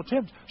possessions. You say, well,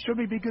 Tim, should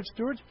we be good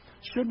stewards?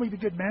 Should we be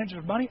good managers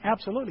of money?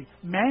 Absolutely.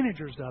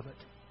 Managers of it.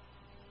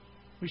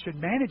 We should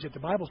manage it. The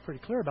Bible's pretty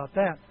clear about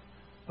that.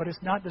 But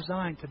it's not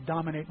designed to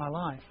dominate my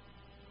life.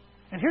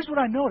 And here's what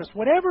I noticed.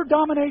 Whatever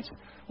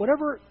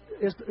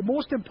is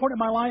most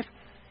important in my life,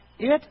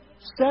 it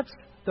sets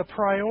the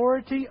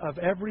priority of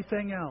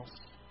everything else.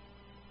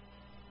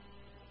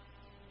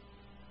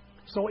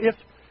 So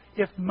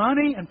if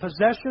money and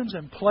possessions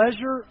and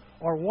pleasure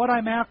are what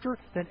I'm after,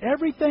 then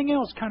everything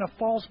else kind of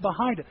falls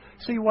behind it.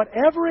 See,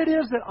 whatever it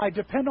is that I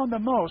depend on the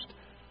most,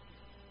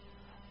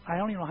 I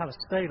don't even know how to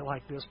say it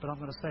like this, but I'm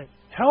going to say it,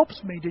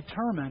 helps me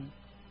determine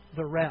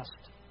the rest.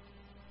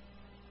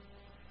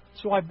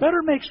 So I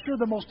better make sure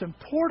the most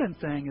important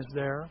thing is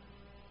there,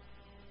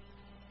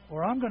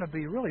 or I'm going to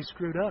be really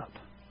screwed up.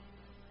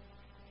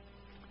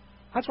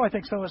 That's why I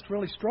think some of us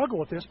really struggle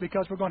with this,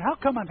 because we're going, how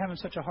come I'm having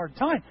such a hard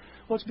time?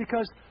 Well, it's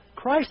because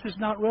Christ is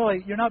not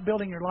really, you're not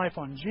building your life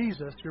on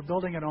Jesus, you're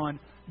building it on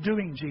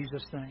doing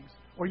Jesus things.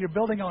 Or you're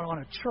building it on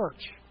a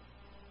church.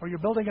 Or you're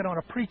building it on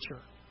a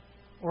preacher.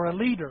 Or a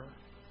leader.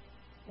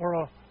 Or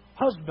a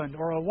husband.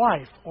 Or a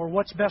wife. Or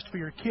what's best for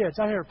your kids.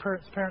 I heard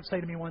parents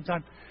say to me one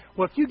time,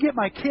 well, if you get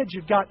my kids,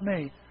 you've got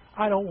me.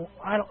 I don't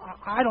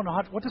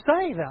know what to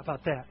say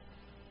about that.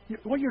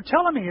 What you're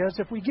telling me is,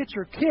 if we get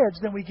your kids,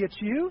 then we get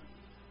you.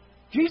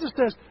 Jesus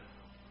says,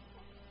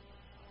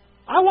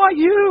 I want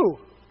you.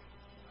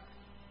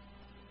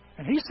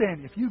 And He's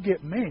saying, if you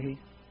get me,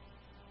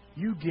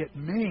 you get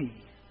me.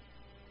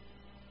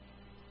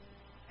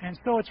 And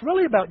so it's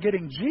really about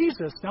getting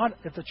Jesus, not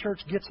if the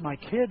church gets my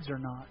kids or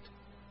not.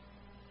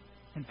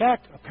 In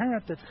fact, a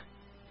parent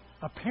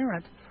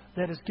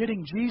that is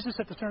getting Jesus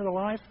at the center of their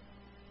life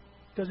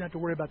doesn't have to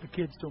worry about the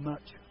kids so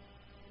much.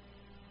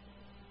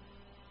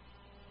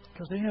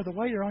 Because the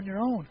way you're on your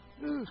own.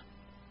 Ugh.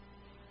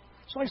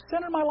 So I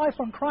center my life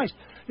on Christ.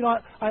 You know,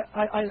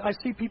 I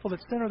see people that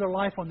center their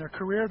life on their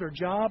career, their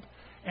job,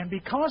 and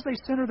because they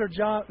center their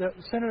job,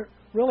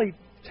 really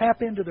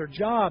tap into their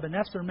job, and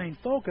that's their main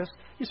focus.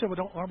 You say,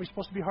 well, aren't we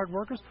supposed to be hard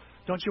workers?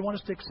 Don't you want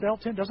us to excel,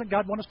 Tim? Doesn't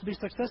God want us to be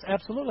successful?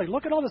 Absolutely.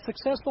 Look at all the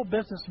successful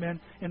businessmen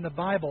in the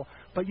Bible.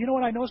 But you know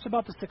what I noticed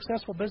about the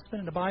successful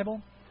businessmen in the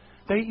Bible?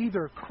 They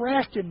either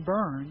crashed and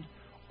burned,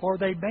 or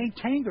they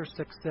maintained their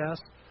success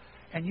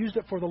and used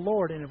it for the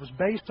Lord, and it was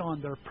based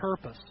on their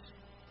purpose.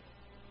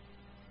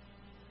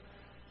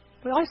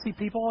 But I see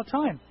people all the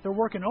time. They're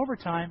working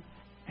overtime,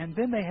 and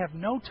then they have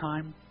no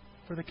time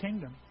for the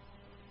kingdom.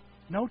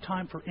 No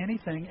time for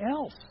anything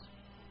else.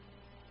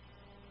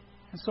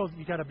 And so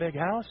you got a big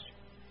house,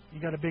 you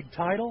got a big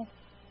title,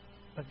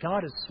 but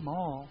God is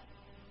small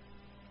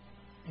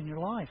in your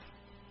life.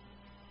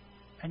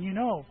 And you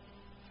know,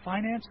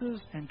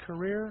 finances and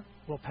career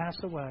will pass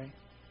away.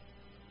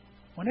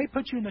 When they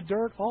put you in the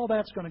dirt, all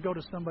that's going to go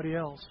to somebody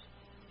else.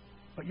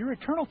 But your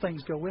eternal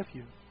things go with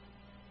you.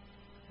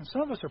 And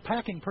some of us are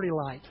packing pretty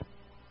light.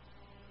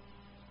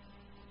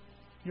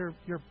 You're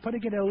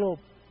putting it in a little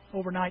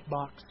overnight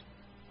box.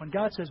 When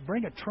God says,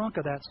 bring a trunk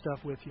of that stuff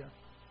with you.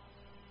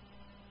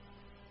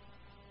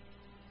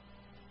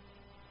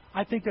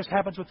 I think this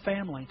happens with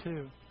family,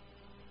 too.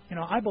 You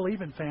know, I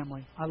believe in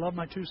family. I love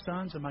my two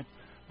sons and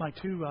my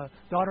two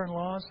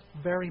daughter-in-laws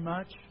very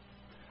much.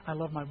 I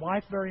love my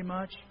wife very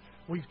much.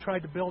 We've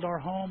tried to build our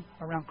home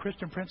around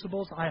Christian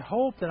principles. I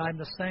hope that I'm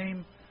the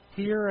same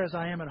here as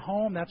I am at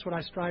home. That's what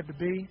I strive to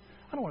be.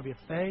 I don't want to be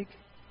a fake.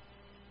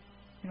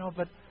 You know,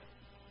 but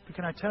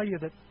can I tell you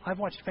that I've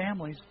watched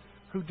families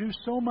who do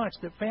so much,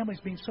 that families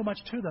mean so much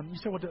to them. You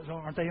say, well,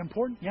 aren't they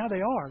important? Yeah,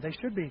 they are. They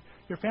should be.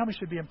 Your family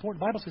should be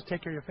important. The Bible says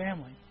take care of your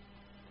family.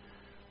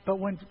 But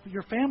when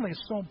your family is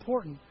so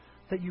important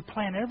that you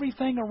plan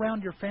everything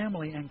around your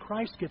family and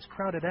Christ gets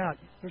crowded out,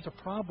 there's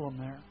a problem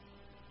there.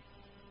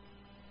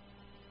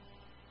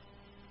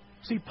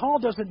 See, Paul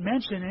doesn't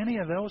mention any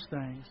of those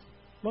things.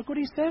 Look what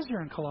he says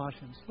here in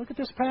Colossians. Look at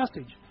this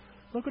passage.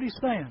 Look what he's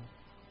saying.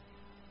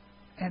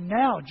 And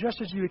now, just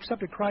as you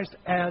accepted Christ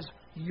as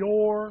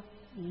your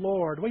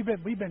Lord. We've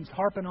been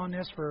harping on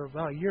this for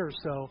about a year or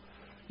so.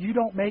 You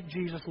don't make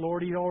Jesus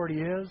Lord. He already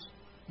is.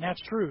 And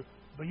that's true.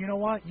 But you know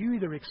what? You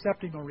either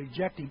accept Him or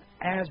reject Him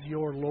as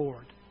your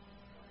Lord.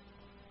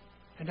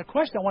 And the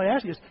question I want to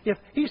ask you is, if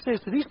He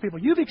says to these people,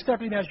 you've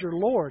accepted Him as your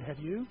Lord, have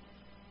you?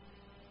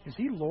 Is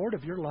He Lord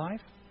of your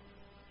life?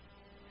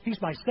 He's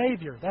my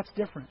Savior. That's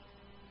different.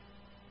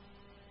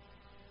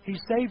 He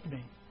saved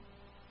me.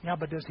 Now,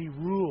 but does He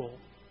rule?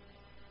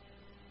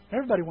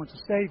 Everybody wants a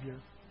Savior.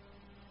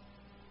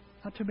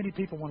 Not too many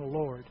people want a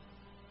Lord.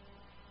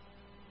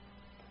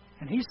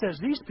 And He says,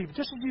 these people,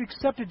 just as you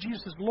accepted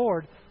Jesus as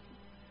Lord,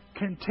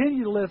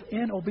 continue to live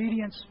in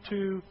obedience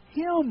to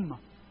Him.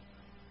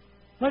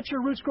 Let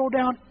your roots grow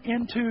down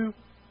into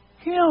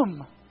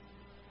Him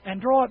and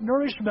draw up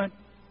nourishment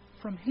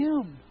from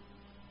Him.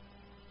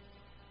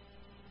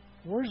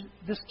 Where's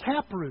this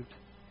taproot?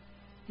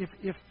 If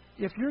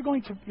you're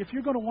going to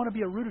want to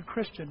be a rooted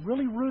Christian,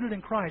 really rooted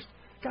in Christ,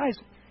 guys,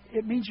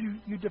 it means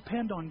you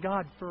depend on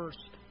God first.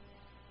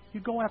 You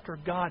go after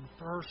God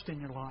first in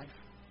your life.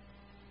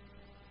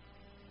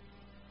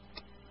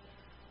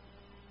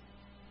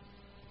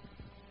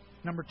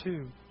 Number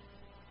 2.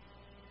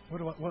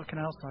 What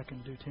else I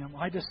can do, Tim?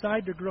 I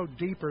decide to grow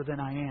deeper than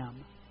I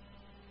am.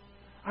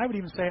 I would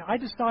even say, I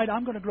decide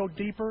I'm going to grow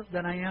deeper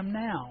than I am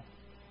now.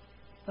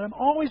 That I'm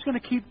always going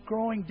to keep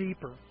growing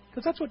deeper.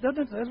 Because that's what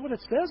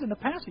it says in the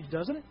passage,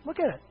 doesn't it? Look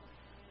at it.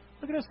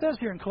 Look at what it says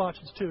here in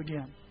Colossians 2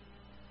 again.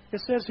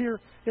 It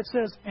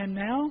says, and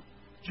now,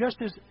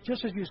 just as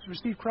you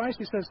receive Christ,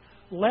 He says,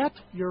 let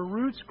your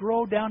roots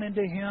grow down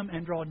into Him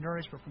and draw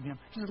nourishment from Him.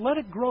 He says, let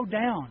it grow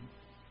down.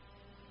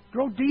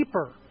 Grow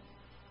deeper.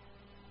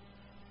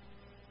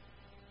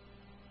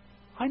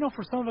 I know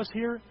for some of us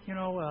here,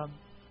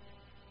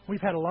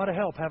 we've had a lot of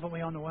help, haven't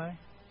we, on the way?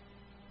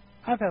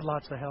 I've had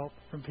lots of help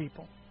from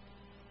people.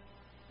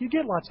 You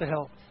get lots of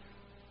help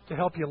to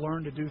help you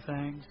learn to do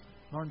things,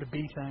 learn to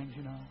be things,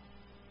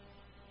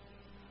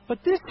 But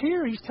this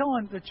here, he's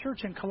telling the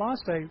church in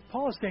Colossae,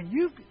 Paul is saying,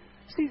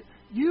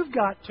 you've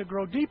got to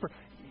grow deeper.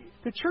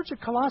 The church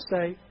at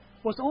Colossae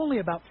was only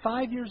about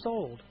 5 years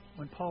old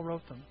when Paul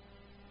wrote them.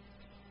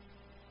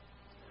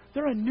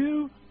 They're a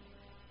new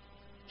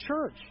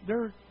church.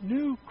 They're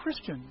new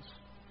Christians.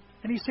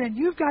 And he's saying,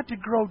 you've got to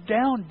grow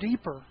down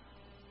deeper.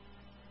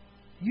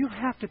 You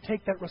have to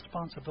take that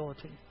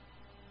responsibility.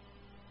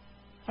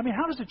 I mean,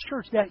 how does a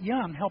church that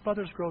young help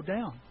others grow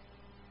down?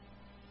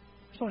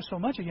 There's only so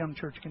much a young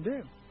church can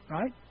do,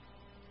 right?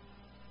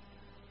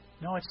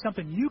 No, it's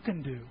something you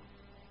can do.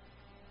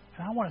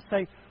 And I want to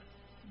say,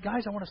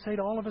 guys, I want to say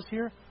to all of us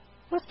here,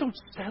 let's don't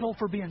settle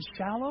for being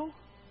shallow.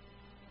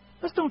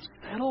 Let's don't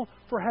settle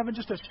for having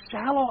just a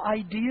shallow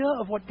idea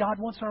of what God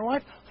wants in our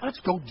life. Let's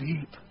go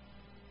deep.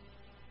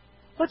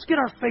 Let's get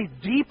our faith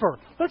deeper.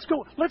 Let's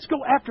go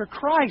after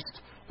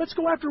Christ. Let's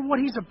go after what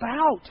He's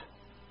about.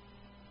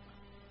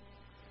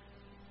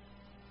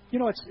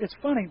 It's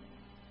funny.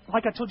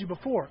 like I told you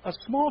before, a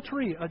small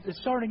tree is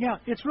starting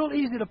out. It's real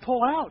easy to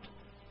pull out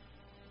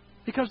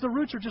because the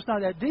roots are just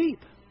not that deep.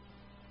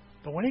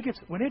 But when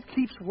it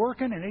keeps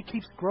working and it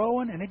keeps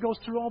growing and it goes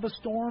through all the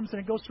storms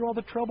and it goes through all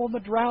the trouble and the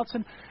droughts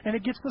and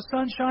it gets the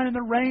sunshine and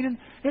the rain and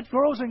it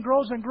grows and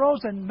grows and grows,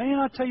 and man,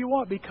 I tell you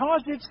what,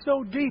 because it's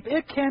so deep,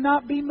 it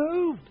cannot be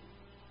moved.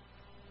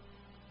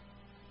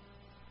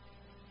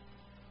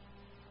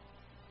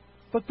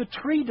 But the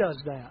tree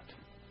does that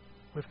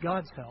with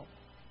God's help.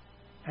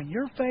 And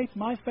your faith,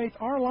 my faith,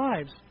 our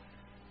lives,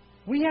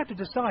 we have to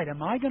decide,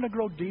 am I going to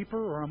grow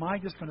deeper or am I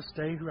just going to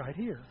stay right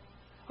here?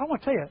 I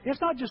want to tell you,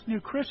 it's not just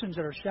new Christians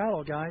that are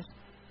shallow, guys.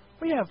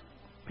 We have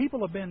people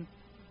who have been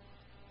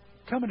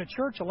coming to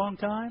church a long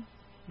time,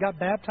 got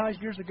baptized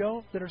years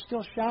ago, that are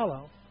still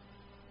shallow.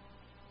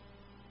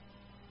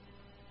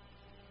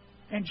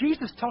 And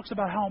Jesus talks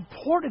about how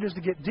important it is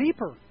to get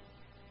deeper.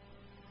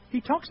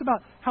 He talks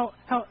about how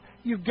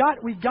we've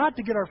got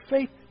to get our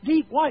faith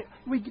deep. Why?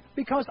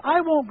 Because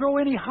I won't grow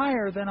any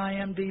higher than I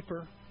am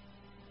deeper.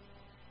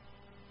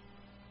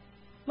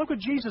 Look what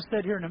Jesus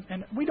said here,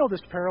 and we know this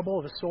parable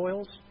of the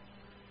soils.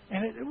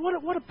 And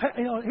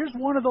here's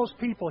one of those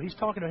people he's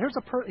talking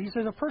about. He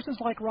says a person's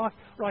like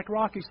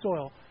rocky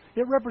soil.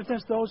 It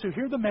represents those who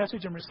hear the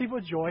message and receive it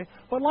with joy,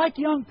 but like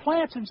young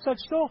plants in such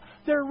soil,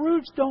 their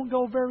roots don't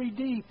go very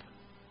deep.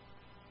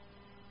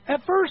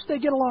 At first, they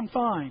get along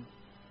fine,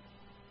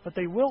 but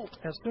they wilt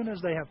as soon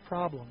as they have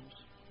problems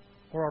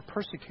or are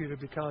persecuted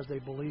because they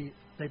believe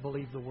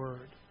the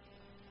Word.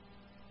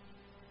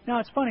 Now,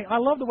 it's funny. I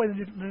love the way the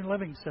New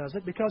Living says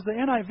it because the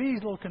NIV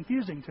is a little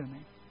confusing to me.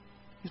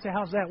 You say,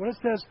 how's that? Well, it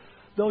says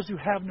those who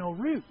have no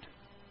root.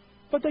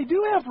 But they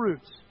do have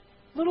roots.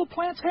 Little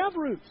plants have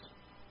roots.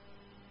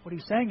 What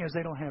he's saying is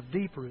they don't have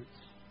deep roots.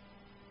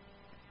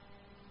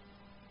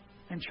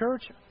 And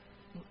church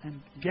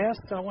and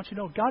guests, I want you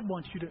to know God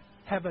wants you to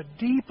have a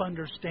deep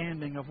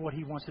understanding of what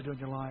He wants to do in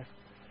your life.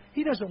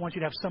 He doesn't want you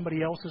to have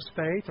somebody else's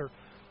faith or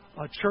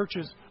a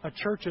church's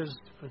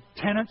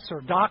tenets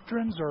or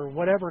doctrines or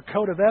whatever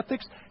code of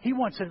ethics. He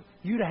wants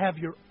you to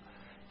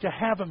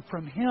have them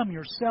from Him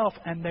yourself,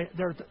 and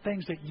they're the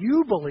things that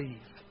you believe,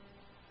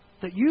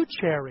 that you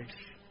cherish,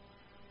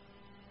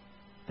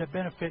 that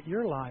benefit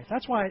your life.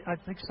 That's why I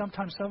think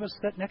sometimes some of us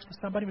sit next to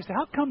somebody and we say,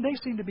 how come they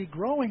seem to be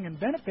growing and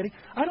benefiting?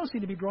 I don't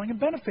seem to be growing and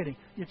benefiting.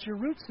 It's your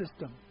root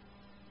system.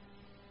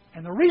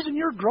 And the reason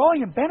you're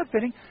growing and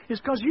benefiting is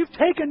because you've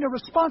taken the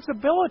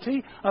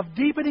responsibility of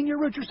deepening your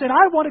roots. You're saying,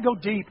 I want to go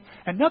deep,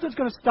 and nothing's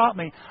going to stop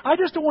me. I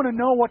just don't want to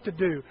know what to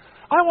do.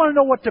 I want to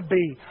know what to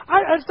be.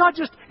 It's not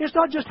just,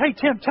 hey,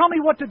 Tim, tell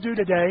me what to do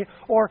today.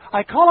 Or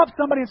I call up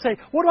somebody and say,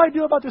 what do I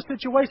do about this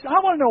situation?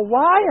 I want to know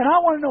why, and I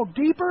want to know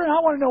deeper, and I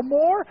want to know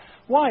more.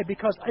 Why?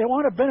 Because I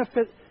want to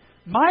benefit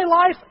my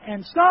life,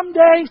 and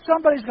someday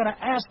somebody's going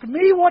to ask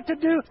me what to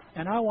do,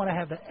 and I want to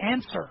have the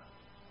answer.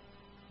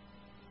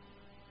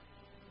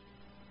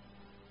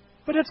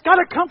 But it's got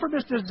to come from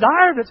this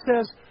desire that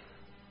says,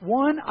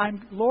 one,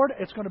 Lord,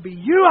 it's going to be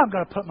You I'm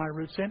going to put my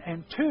roots in,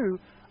 and two,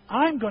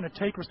 I'm going to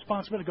take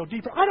responsibility to go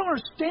deeper. I don't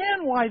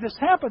understand why this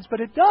happens, but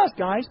it does,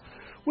 guys.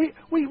 We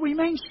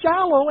remain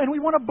shallow, and we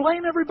want to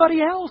blame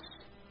everybody else.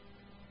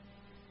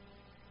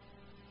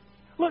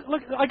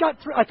 Look!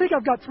 I think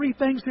I've got 3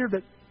 things here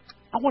that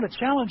I want to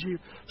challenge you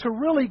to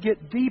really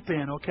get deep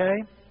in.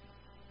 Okay?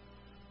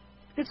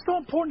 It's so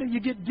important that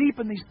you get deep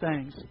in these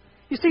things.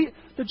 You see,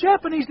 the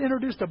Japanese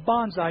introduced a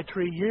bonsai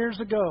tree years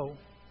ago,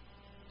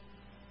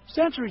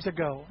 centuries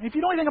ago. If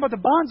you know anything about the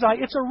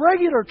bonsai, it's a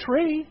regular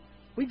tree.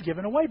 We've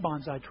given away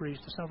bonsai trees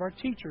to some of our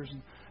teachers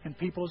and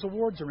people as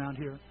awards around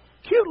here.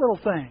 Cute little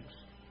things.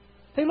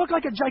 They look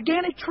like a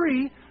gigantic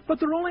tree, but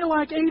they're only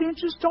like 8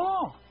 inches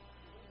tall.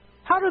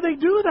 How do they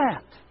do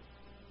that?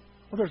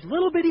 Well, there's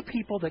little bitty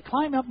people that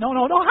climb up. No.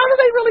 How do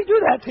they really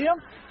do that,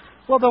 Tim?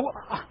 Well,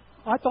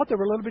 I thought they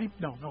were little bitty.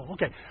 No,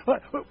 okay.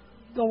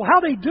 How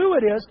they do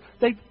it is,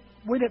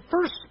 when it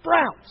first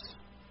sprouts,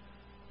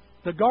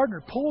 the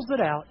gardener pulls it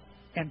out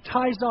and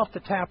ties off the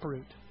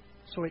taproot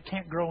so it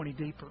can't grow any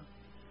deeper.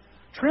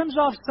 Trims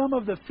off some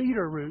of the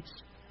feeder roots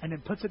and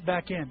then puts it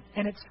back in.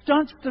 And it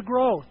stunts the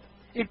growth.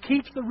 It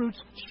keeps the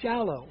roots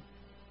shallow.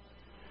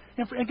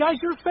 And guys,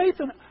 your faith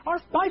and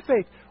my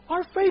faith,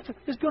 our faith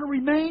is going to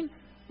remain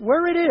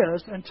where it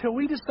is until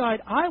we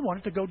decide, I want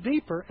it to go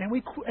deeper, and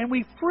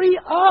we free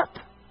up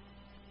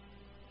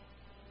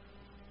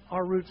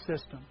our root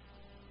system.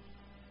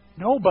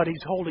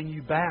 Nobody's holding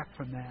you back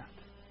from that.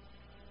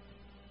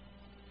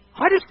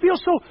 I just feel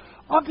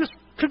I'm just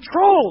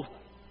controlled.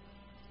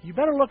 You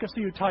better look and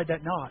see who tied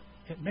that knot.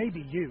 It may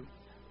be you.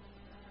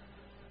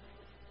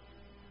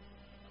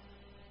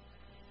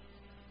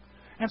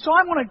 And so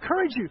I want to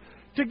encourage you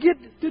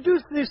to do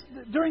this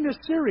during this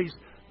series,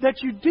 that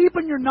you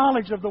deepen your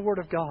knowledge of the Word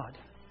of God.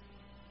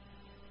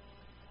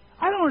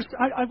 I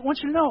want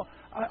you to know,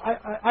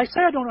 I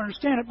say I don't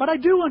understand it, but I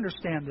do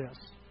understand this.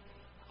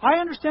 I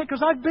understand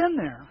because I've been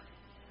there,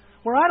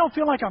 where I don't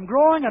feel like I'm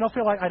growing. I don't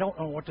feel like I don't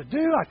know what to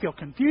do. I feel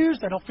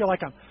confused. I don't feel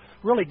like I'm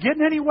really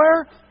getting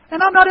anywhere.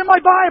 And I'm not in my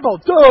Bible.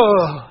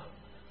 Duh!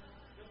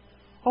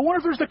 I wonder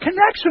if there's a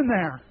connection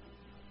there.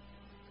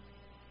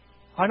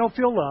 I don't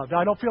feel loved.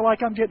 I don't feel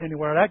like I'm getting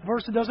anywhere. That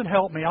person doesn't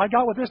help me. I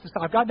got with this.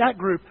 I've got that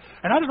group.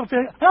 And I just don't feel...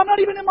 And I'm not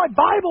even in my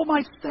Bible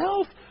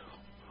myself.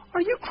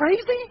 Are you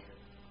crazy?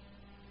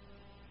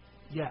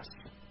 Yes.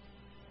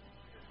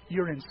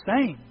 You're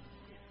insane.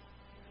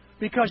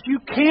 Because you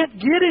can't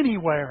get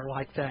anywhere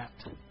like that.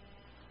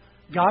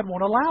 God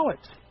won't allow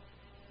it.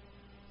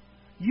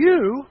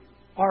 You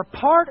are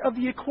part of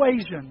the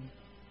equation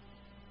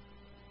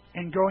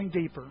in growing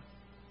deeper.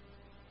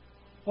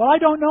 Well, I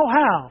don't know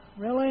how.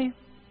 Really?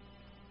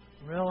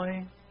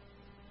 Really?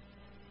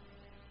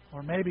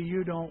 Or maybe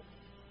you don't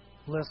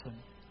listen.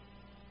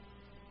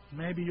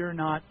 Maybe you're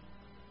not.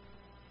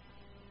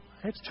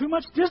 It's too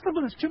much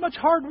discipline. It's too much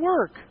hard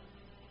work.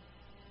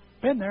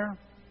 Been there.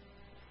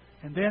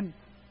 And then,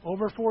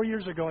 over 4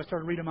 years ago, I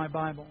started reading my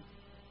Bible.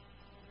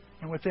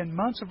 And within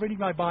months of reading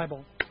my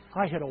Bible,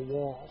 I hit a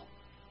wall.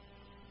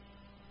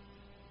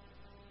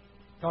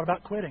 Thought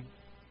about quitting.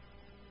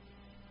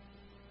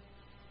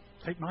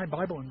 Take my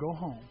Bible and go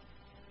home.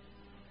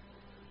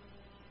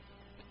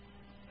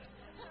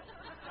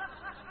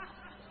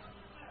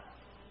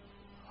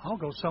 I'll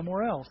go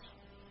somewhere else.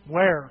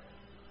 Where?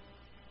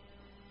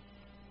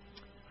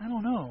 I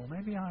don't know.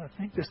 Maybe I ought to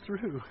think this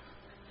through.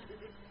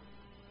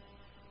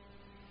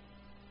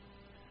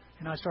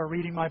 And I start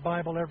reading my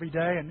Bible every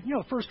day. And,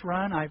 first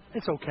run,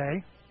 it's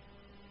okay.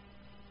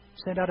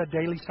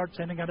 Start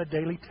sending out a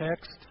daily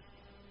text.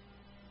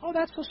 Oh,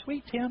 that's so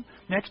sweet, Tim.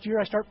 Next year,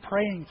 I start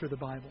praying through the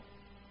Bible.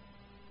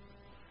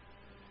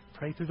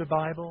 Pray through the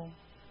Bible.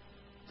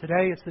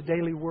 Today, it's the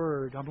daily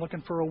word. I'm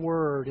looking for a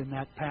word in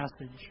that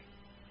passage.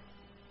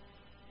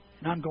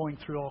 And I'm going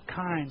through all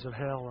kinds of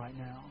hell right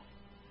now.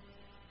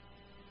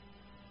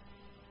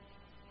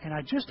 And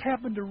I just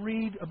happened to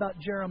read about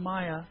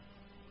Jeremiah.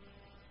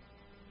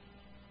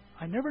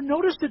 I never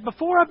noticed it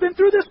before. I've been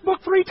through this book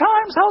 3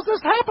 times. How's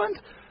this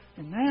happened?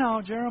 And now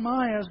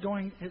Jeremiah is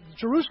going,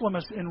 Jerusalem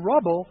is in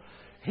rubble.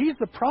 He's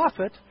the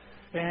prophet,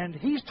 and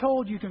he's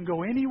told you can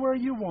go anywhere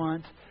you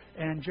want.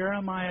 And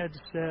Jeremiah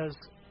says,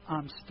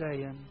 I'm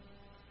staying,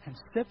 and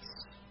sits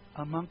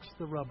amongst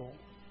the rubble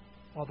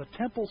while the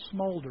temple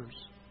smolders.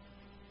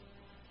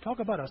 Talk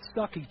about a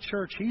sucky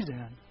church he's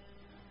in.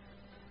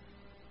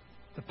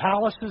 The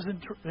palace is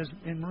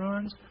in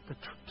ruins.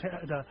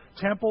 The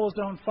temple is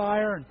on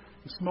fire and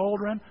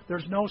smoldering.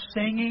 There's no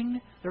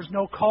singing. There's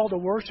no call to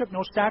worship,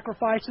 no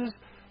sacrifices.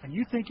 And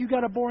you think you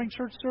got a boring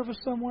church service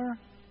somewhere?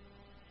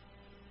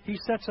 He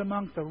sits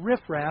among the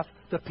riffraff,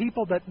 the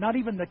people that not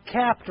even the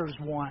captors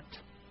want.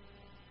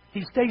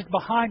 He stays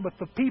behind with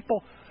the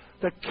people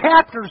the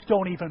captors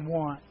don't even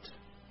want.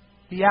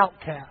 The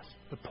outcasts,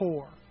 the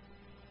poor,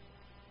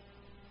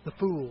 the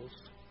fools.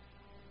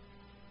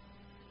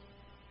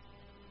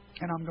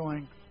 And I'm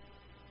going,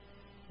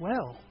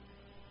 well,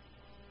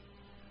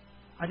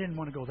 I didn't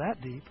want to go that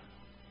deep.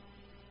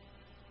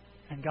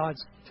 And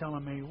God's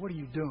telling me, what are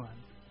you doing?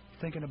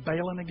 Thinking of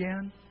bailing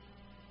again?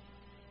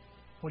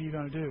 What are you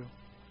going to do?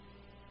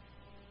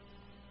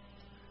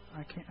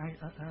 I can't.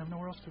 I have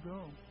nowhere else to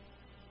go.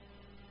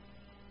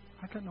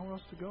 I got nowhere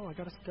else to go. I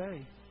got to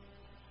stay.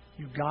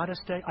 You got to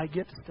stay. I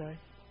get to stay.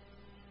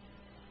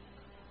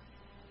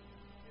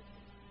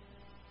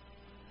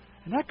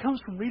 And that comes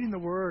from reading the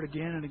Word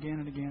again and again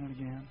and again and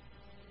again.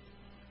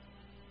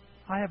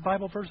 I have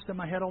Bible verses in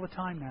my head all the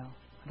time now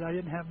that I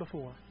didn't have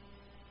before.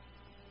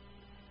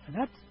 And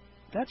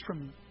that's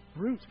from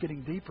roots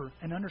getting deeper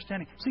and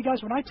understanding. See,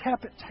 guys, when I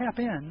tap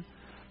in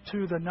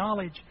to the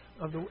knowledge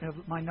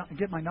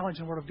get my knowledge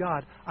in the Word of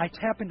God, I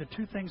tap into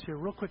 2 things here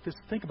real quick.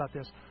 Think about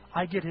this.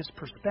 I get His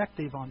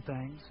perspective on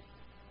things.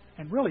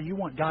 And really, you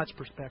want God's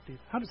perspective.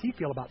 How does He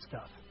feel about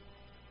stuff?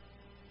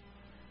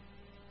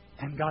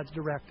 And God's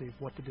directive,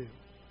 what to do.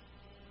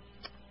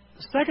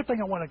 The second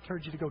thing I want to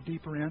encourage you to go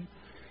deeper in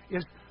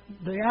is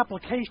the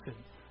application.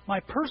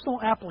 My personal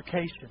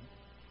application.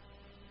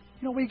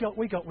 We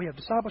have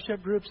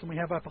discipleship groups and we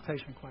have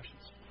application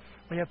questions.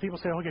 We have people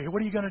say, okay,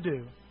 what are you going to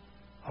do?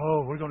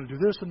 Oh, we're going to do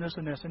this and this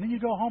and this. And then you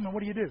go home and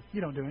what do?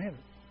 You don't do any of it.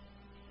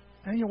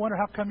 And then you wonder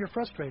how come you're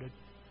frustrated.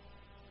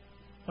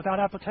 Without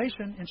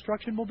application,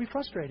 instruction will be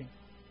frustrating.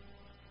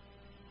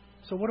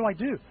 So what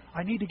do?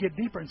 I need to get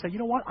deeper and say, you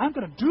know what? I'm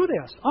going to do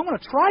this. I'm going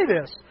to try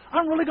this.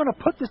 I'm really going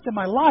to put this in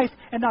my life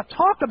and not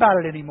talk about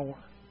it anymore.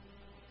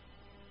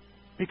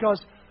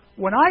 Because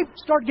when I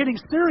start getting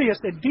serious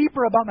and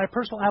deeper about my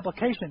personal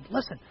application,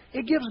 listen,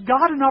 it gives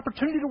God an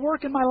opportunity to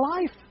work in my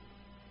life.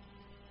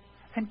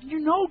 And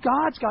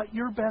God's got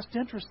your best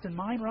interest in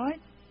mind, right?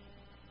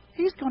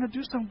 He's going to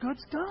do some good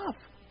stuff.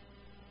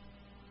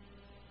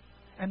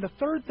 And the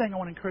third thing I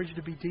want to encourage you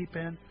to be deep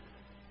in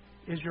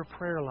is your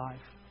prayer life.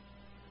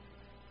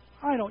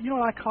 You know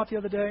what I caught the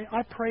other day?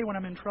 I pray when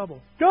I'm in trouble.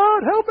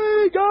 God, help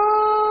me!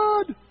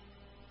 God!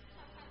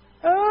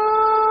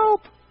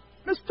 Help!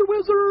 Mr.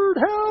 Wizard,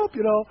 help!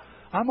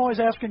 I'm always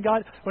asking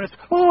God when it's,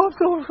 I'm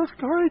so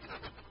sorry.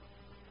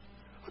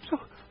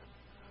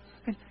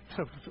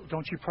 So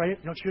don't you pray?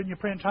 Shouldn't you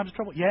pray in times of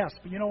trouble? Yes,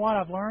 but you know what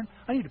I've learned?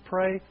 I need to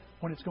pray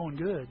when it's going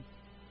good.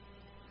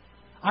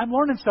 I'm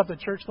learning something,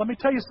 church. Let me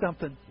tell you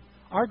something.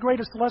 Our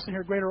greatest lesson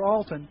here at Greater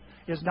Alton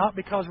is not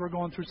because we're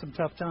going through some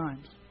tough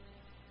times.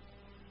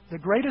 The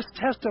greatest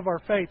test of our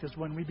faith is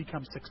when we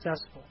become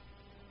successful.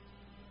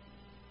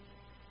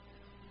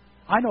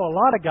 I know a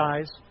lot of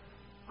guys,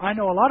 I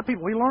know a lot of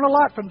people, we learn a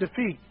lot from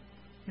defeat.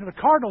 You know, the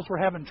Cardinals were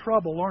having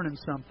trouble learning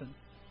something.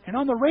 And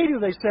on the radio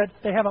they said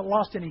they haven't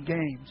lost any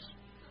games.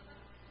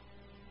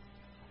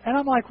 And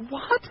I'm like,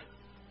 what?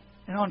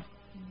 And on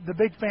the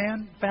Big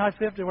Fan,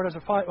 550, what is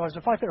it,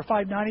 550 or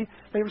 590,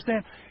 they were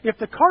saying if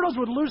the Cardinals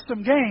would lose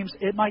some games,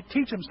 it might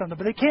teach them something.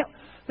 But they can't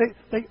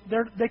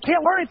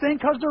learn anything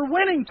because they're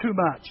winning too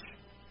much.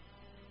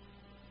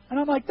 And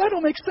I'm like, that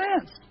don't make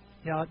sense.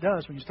 Yeah, it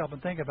does when you stop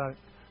and think about it.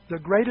 The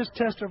greatest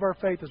test of our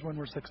faith is when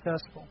we're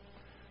successful.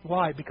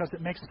 Why? Because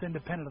it makes us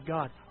independent of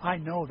God. I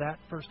know that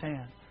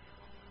firsthand.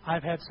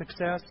 I've had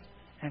success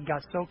and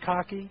got so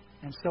cocky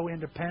and so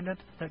independent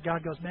that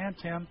God goes, man,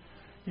 Tim,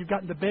 you've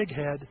gotten the big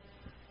head.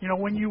 You know,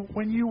 when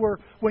you were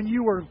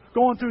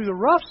going through the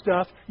rough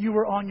stuff, you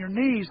were on your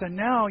knees, and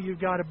now you've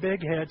got a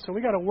big head. So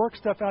we got to work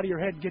stuff out of your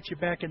head and get you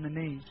back in the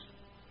knees.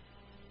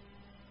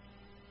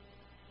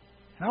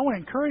 And I want to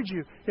encourage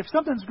you, if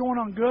something's going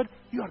on good,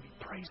 you ought to be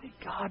praising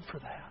God for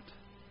that,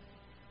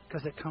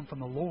 because it comes from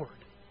the Lord.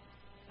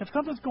 If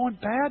something's going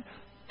bad,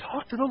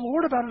 talk to the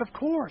Lord about it, of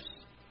course.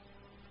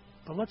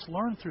 But let's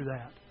learn through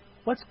that.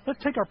 Let's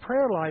take our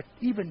prayer life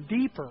even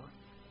deeper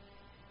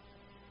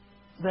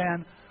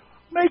than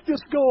make this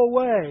go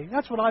away.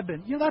 That's what I've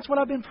been. That's what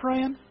I've been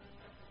praying.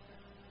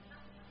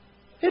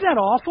 Isn't that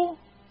awful?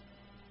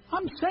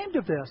 I'm ashamed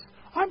of this.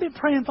 I've been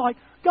praying like,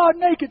 God,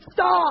 make it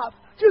stop.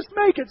 Just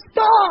make it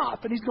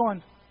stop. And He's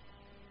going,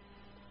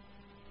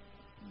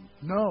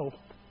 no.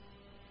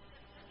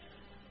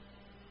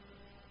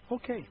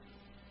 Okay.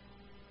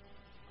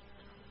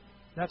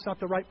 That's not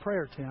the right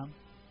prayer, Tim.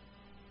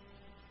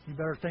 You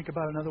better think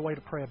about another way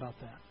to pray about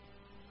that.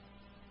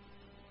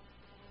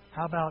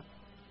 How about,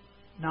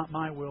 not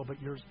my will,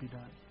 but yours be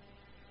done?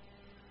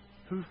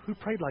 Who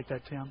prayed like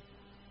that, Tim?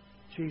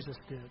 Jesus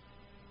did.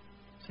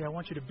 See, I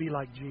want you to be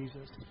like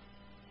Jesus.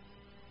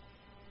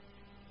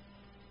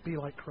 Be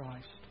like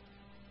Christ.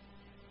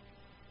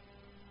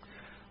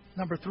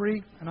 Number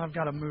 3, and I've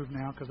got to move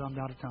now because I'm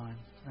out of time.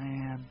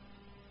 Man.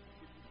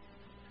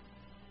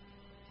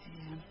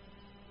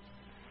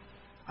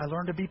 I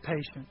learned to be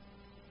patient.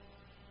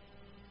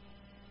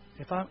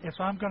 If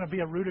I'm going to be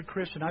a rooted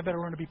Christian, I better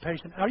learn to be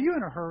patient. Are you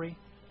in a hurry?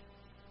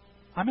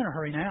 I'm in a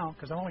hurry now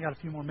because I've only got a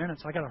few more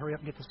minutes. I got to hurry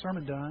up and get the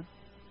sermon done.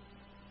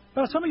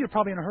 But some of you are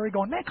probably in a hurry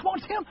going, man, come on,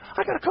 Tim.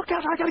 I got to cook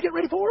out. I got to get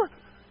ready for it.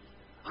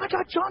 I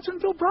got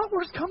Johnsonville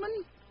bratwurst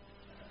coming.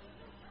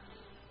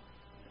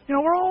 You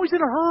know, we're always in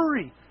a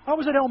hurry. I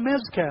was at El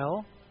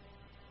Mezcal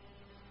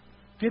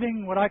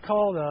getting what I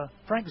call the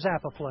Frank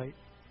Zappa plate.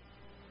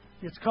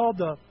 It's called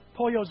the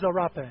Pollo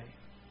Zarape.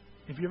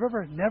 If you've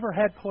never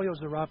had Pollo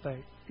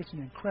Zarape, it's an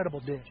incredible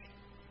dish.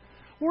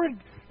 We're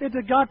at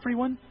the Godfrey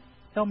one,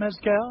 El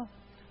Mezcal.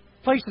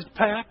 Place is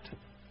packed.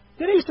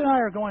 Denise and I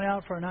are going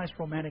out for a nice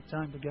romantic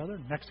time together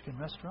in a Mexican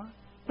restaurant.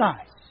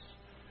 Nice.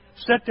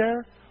 Sit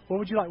there. What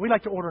would you like? We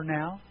like to order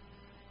now.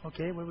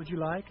 Okay, what would you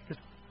like? It's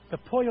the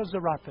Pollo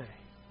Zarape.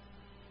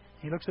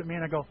 He looks at me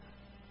and I go,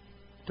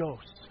 dos.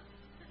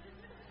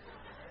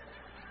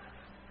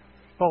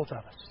 Both of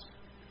us.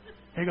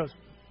 And he goes,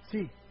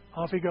 see.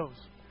 Off he goes.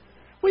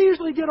 We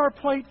usually get our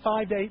plate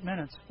 5 to 8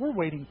 minutes. We're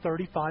waiting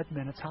 35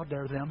 minutes. How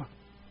dare them?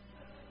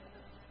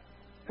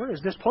 Where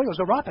is this Pollo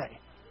Zarape?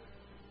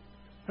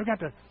 They're going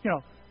to have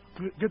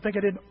to, good thing I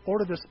didn't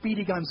order the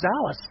Speedy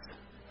Gonzales.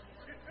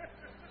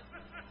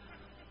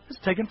 It's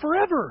taking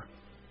forever.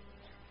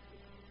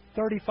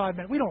 35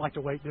 minutes. We don't like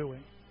to wait, do we?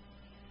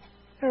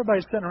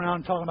 Everybody's sitting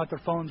around talking about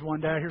their phones one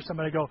day. I hear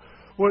somebody go,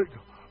 "What?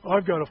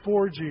 I've got a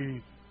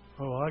 4G.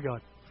 Oh, I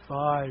got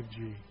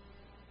 5G.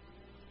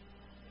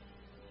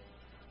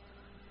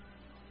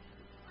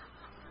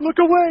 Look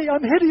away,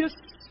 I'm hideous."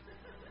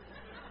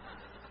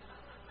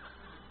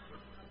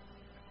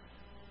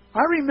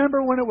 I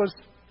remember when it was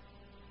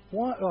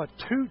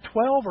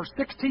 12 or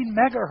 16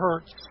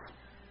 megahertz.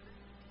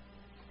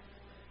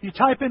 You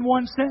type in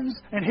one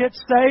sentence and hit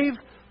save,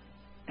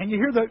 and you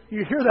hear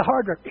the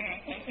hard drive.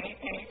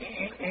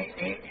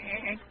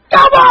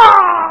 Come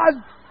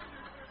on!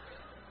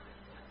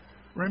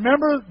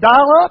 Remember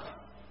dial-up?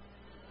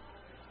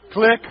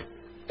 Click.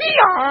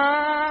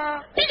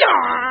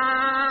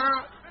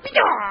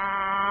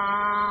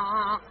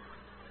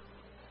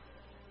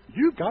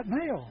 You've got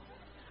mail.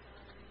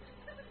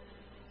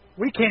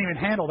 We can't even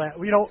handle that.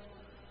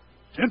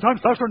 10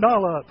 times faster than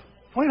dial-up,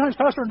 20 times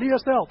faster than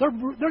DSL.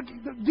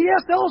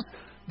 DSL's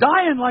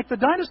dying like the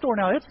dinosaur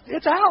now.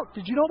 It's out.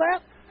 Did you know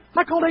that?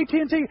 I called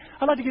AT&T.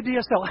 I'd like to get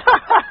DSL.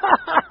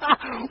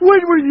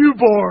 When were you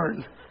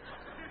born?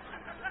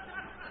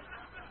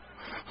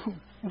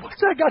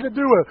 What's that got to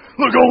do with?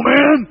 Look, old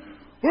man,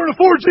 we're in a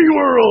 4G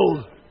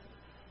world.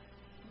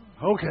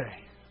 Okay,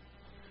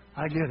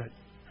 I get it.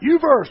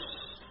 Uverse.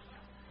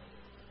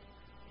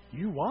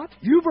 You what?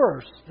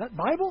 Uverse. Is that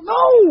Bible?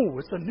 No,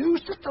 it's a new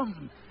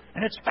system,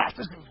 and it's fast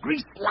as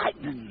greased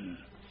lightning.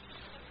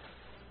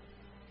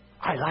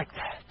 I like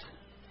that.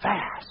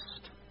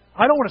 fast.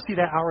 I don't want to see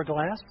that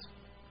hourglass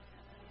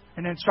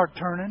and then start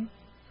turning.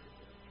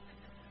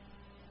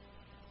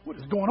 What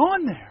is going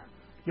on there?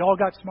 You all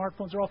got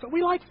smartphones. They're all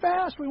we like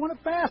fast. We want it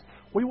fast.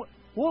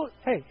 Well,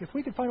 hey, if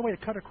we can find a way to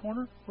cut a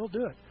corner, we'll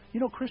do it. You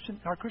know,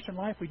 our Christian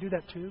life, we do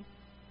that too.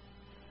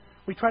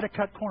 We try to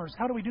cut corners.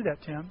 How do we do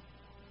that, Tim?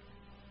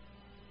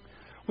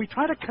 We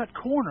try to cut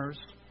corners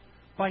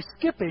by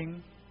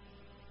skipping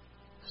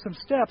some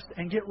steps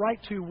and get right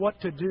to what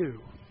to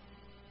do.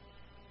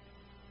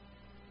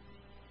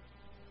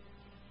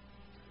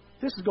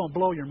 This is going to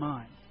blow your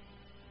mind.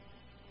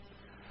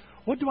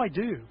 What do I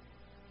do?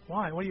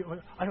 Why? What do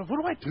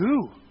I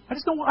do? I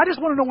just want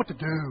to know what to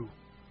do.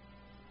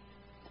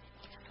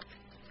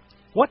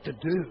 What to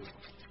do?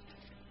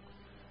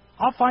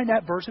 I'll find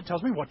that verse that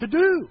tells me what to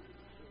do.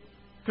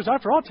 Because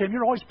after all, Tim,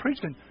 you're always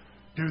preaching,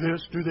 do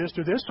this, do this,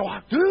 do this. So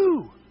I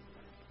do.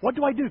 What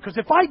do I do? Because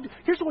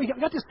here's what we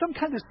got this some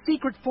kind of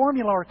secret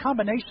formula or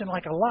combination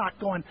like a lock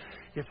going,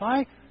 if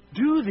I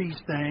do these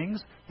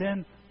things,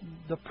 then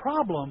the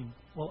problem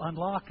will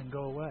unlock and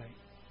go away.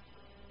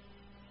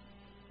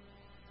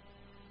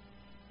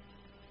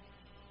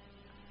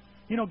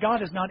 You know,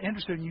 God is not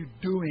interested in you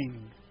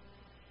doing,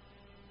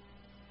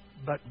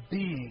 but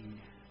being.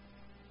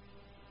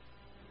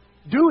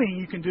 Doing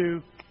you can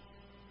do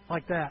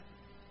like that.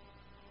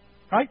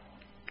 Right?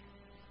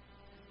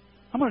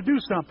 I'm going to do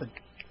something.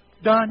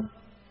 Done.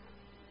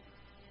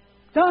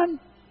 Done.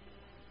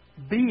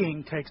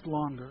 Being takes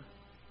longer.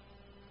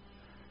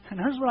 And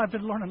here's what I've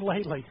been learning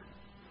lately.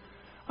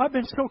 I've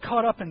been so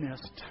caught up in this,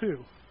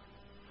 too.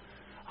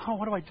 Oh,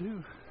 what do I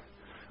do?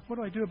 What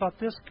do I do about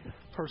this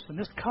person,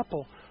 this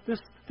couple, this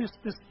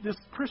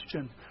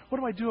Christian? What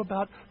do I do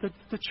about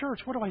the church?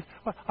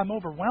 I'm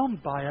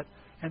overwhelmed by it.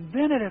 And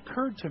then it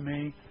occurred to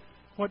me,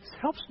 what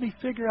helps me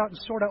figure out and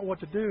sort out what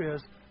to do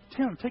is,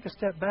 Tim, take a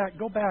step back,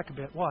 go back a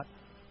bit. What?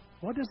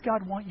 What does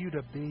God want you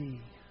to be?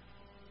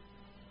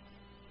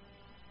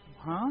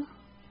 Huh?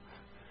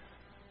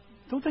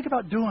 Don't think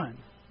about doing.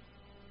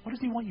 What does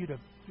He want you to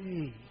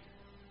be?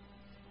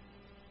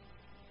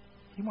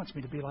 He wants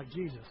me to be like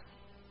Jesus.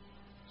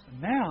 So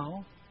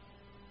now,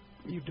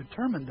 you've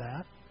determined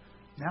that,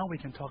 now we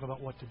can talk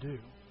about what to do.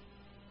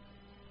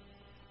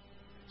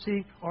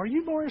 See, are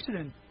you more interested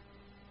in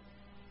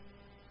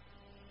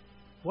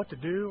what to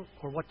do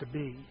or what to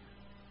be?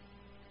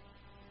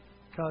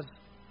 Because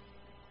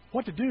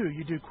what to do,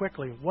 you do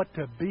quickly. What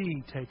to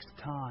be takes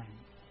time.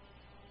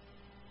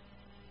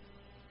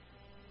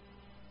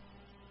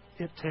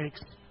 It takes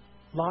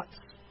lots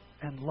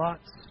and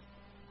lots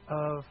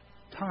of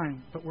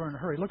time, but we're in a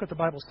hurry. Look what the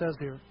Bible says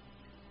here.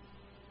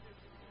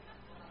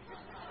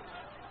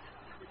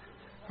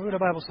 Look what the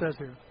Bible says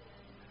here.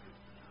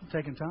 I'm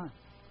taking time.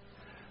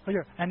 Look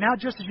here. And now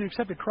just as you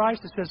accepted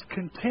Christ, it says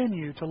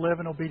continue to live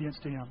in obedience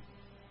to Him.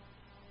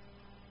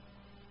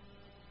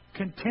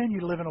 Continue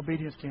to live in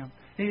obedience to Him.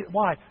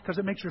 Why? Because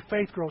it makes your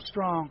faith grow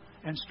strong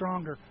and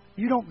stronger.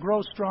 You don't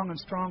grow strong and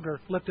stronger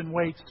lifting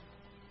weights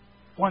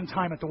one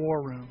time at the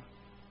war room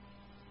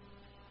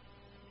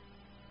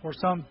or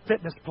some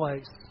fitness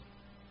place.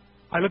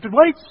 I lifted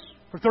weights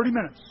for 30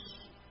 minutes.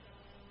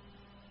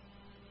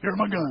 Here are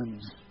my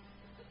guns.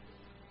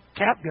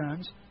 Cap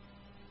guns.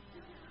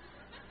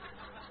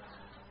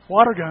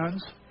 Water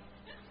guns.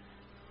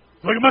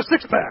 Look at my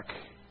six-pack.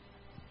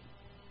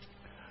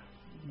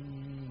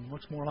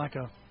 Looks more like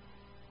a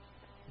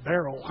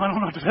barrel. I don't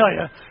know what to tell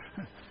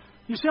you.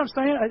 You see what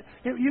I'm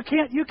saying?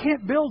 You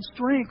can't build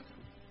strength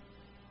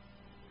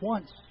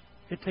once.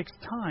 It takes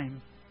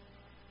time.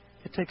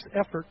 It takes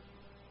effort.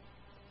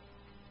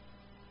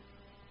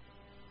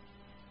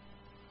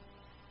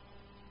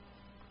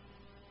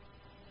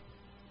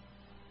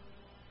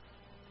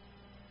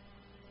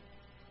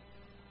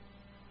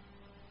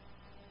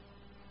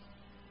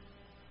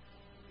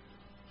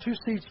 Two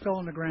seeds fell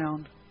on the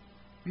ground.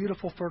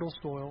 Beautiful, fertile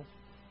soil.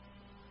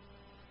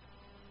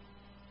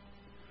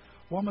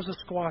 One was a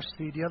squash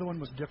seed. The other one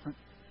was different.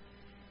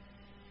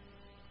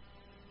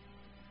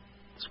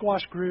 The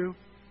squash grew,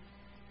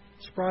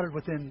 sprouted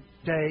within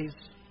days.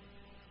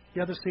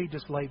 The other seed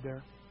just laid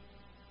there.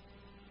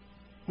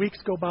 Weeks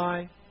go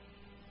by.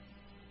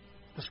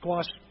 The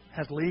squash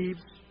has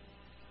leaves.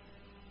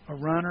 A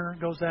runner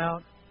goes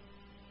out,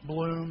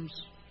 blooms.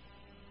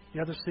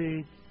 The other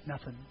seed,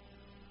 nothing.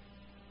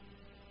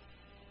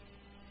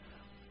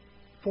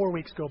 4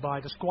 weeks go by.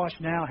 The squash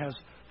now has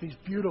these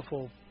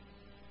beautiful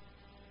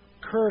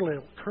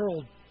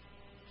curled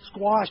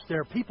squash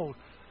there. People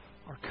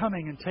are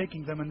coming and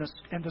taking them.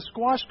 And the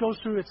squash goes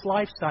through its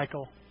life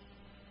cycle.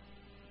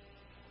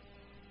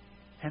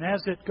 And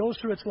as it goes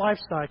through its life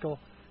cycle,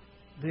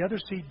 the other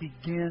seed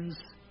begins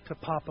to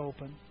pop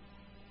open.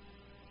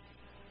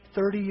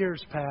 30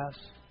 years pass.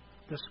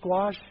 The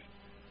squash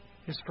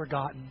is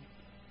forgotten.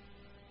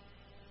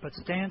 But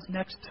stands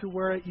next to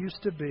where it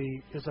used to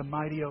be is a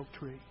mighty oak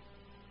tree.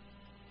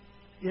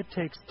 It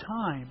takes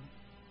time.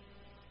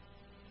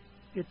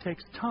 It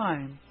takes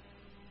time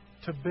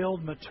to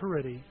build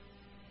maturity,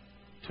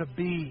 to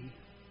be.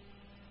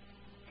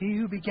 He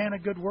who began a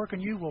good work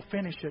in you will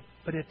finish it,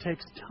 but it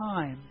takes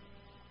time.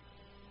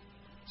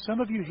 Some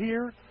of you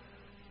here,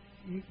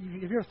 have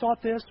you ever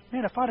thought this?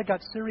 Man, if I'd have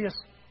got serious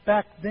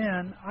back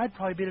then, I'd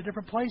probably be at a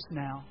different place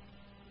now.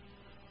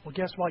 Well,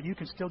 guess what? You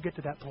can still get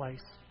to that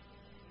place.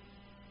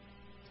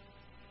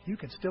 You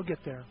can still get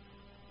there.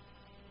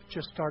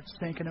 Just start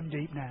sinking them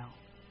deep now.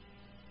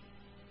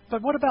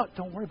 But what about,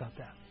 don't worry about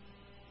that.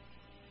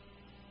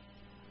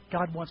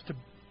 God wants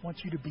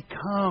you to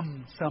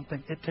become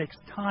something. It takes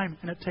time,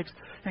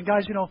 and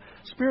guys,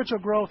 spiritual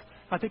growth,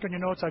 I think on your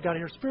notes I got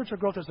here, spiritual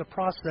growth is a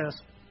process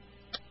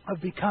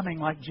of becoming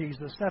like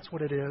Jesus. That's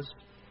what it is.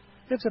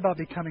 It's about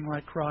becoming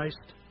like Christ.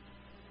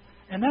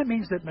 And that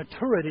means that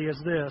maturity is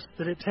this,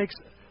 that it takes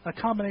a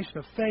combination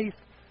of faith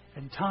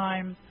and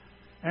time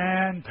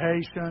and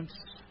patience.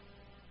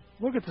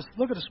 Look at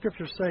the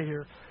scriptures say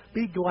here.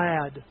 Be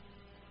glad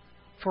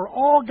for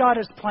all God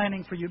is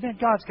planning for you. Man,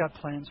 God's got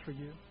plans for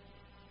you.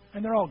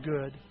 And they're all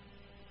good.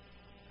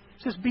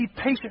 It says, be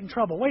patient in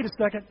trouble. Wait a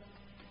second.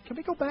 Can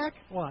we go back?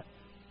 What?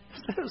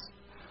 It says,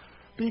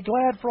 be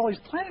glad for all He's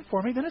planning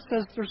for me. Then it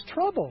says there's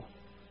trouble.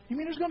 You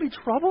mean there's going to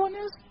be trouble in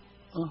this?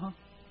 Uh-huh.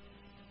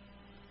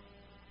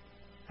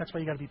 That's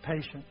why you got to be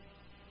patient.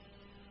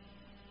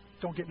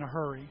 Don't get in a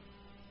hurry.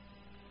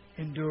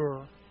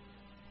 Endure.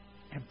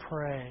 And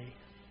pray.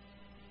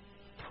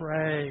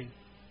 Pray.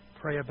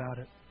 Pray about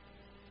it.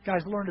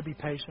 Guys, learn to be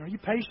patient. Are you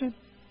patient?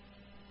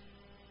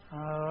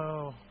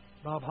 Oh,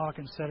 Bob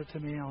Hawkins said it to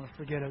me. I'll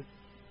forget it.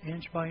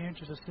 Inch by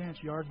inch is a cinch.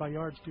 Yard by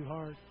yard's too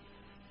hard.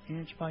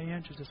 Inch by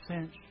inch is a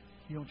cinch.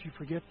 Don't you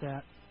forget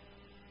that.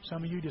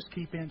 Some of you just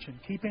keep inching.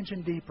 Keep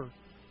inching deeper.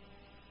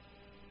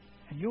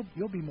 And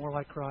you'll be more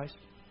like Christ.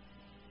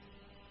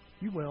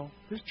 You will.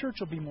 This church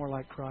will be more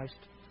like Christ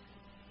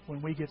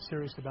when we get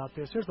serious about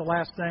this. Here's the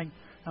last thing.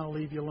 I'll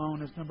leave you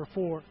alone. Is number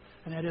 4.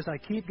 And that is I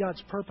keep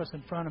God's purpose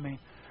in front of me.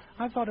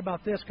 I thought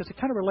about this because it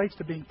kind of relates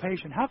to being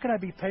patient. How can I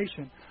be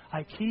patient?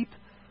 I keep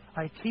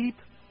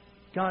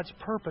God's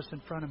purpose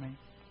in front of me.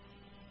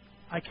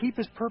 I keep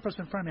His purpose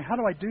in front of me. How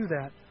do I do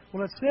that?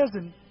 Well, it says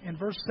in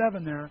verse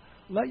 7 there,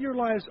 let your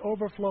lives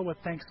overflow with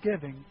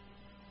thanksgiving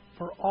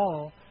for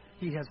all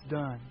He has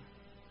done.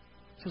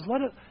 It says,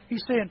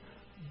 He's saying,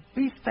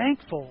 be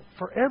thankful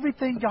for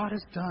everything God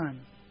has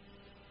done,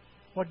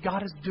 what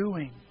God is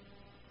doing.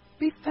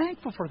 Be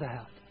thankful for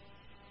that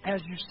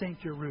as you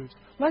sink your roots.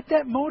 Let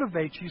that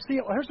motivate you. See,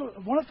 here's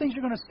one of the things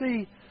you're going to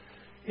see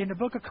in the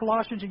book of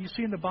Colossians and you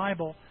see in the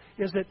Bible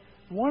is that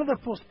one of the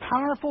most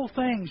powerful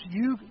things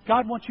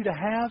God wants you to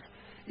have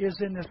is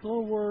in this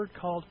little word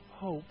called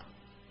hope.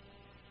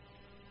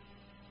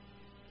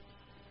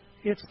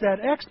 It's that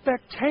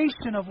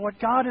expectation of what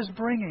God is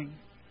bringing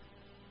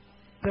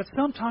that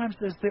sometimes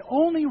is the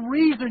only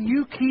reason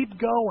you keep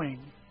going.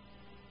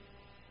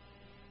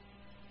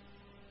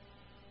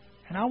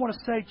 And I want to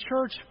say,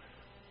 church,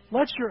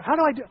 let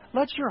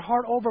your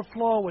heart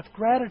overflow with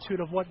gratitude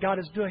of what God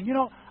is doing.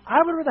 I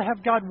would rather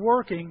have God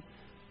working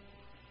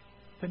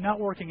than not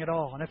working at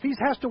all. And if He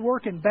has to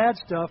work in bad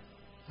stuff,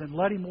 then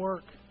let Him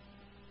work.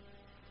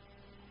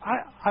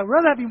 I'd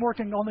rather have Him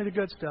working only the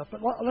good stuff.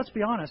 But let's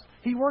be honest.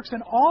 He works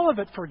in all of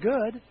it for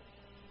good.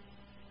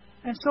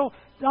 And so,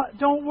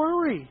 don't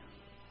worry.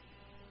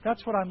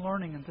 That's what I'm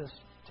learning in this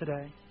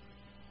today.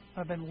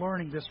 I've been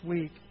learning this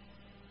week.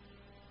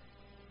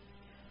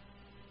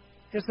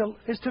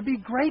 Is to be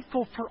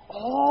grateful for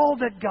all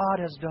that God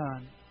has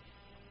done.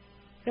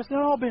 It's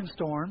not all been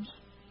storms.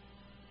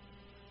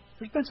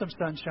 There's been some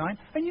sunshine.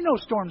 And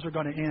storms are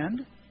going to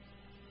end.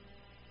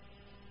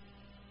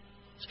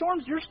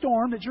 Your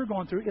storm that you're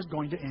going through is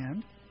going to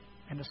end.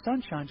 And the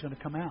sunshine's going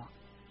to come out.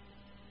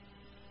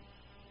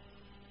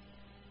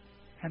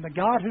 And the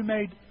God who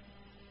made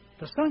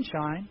the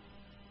sunshine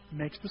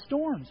makes the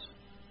storms.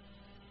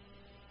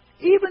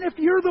 Even if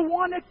you're the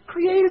one that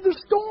created the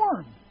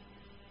storm,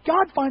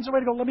 God finds a way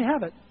to go, let me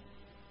have it.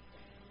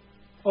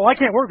 Oh, I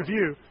can't work with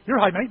you. You're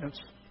high maintenance.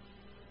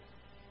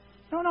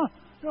 No,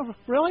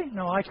 really?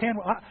 No, I can't.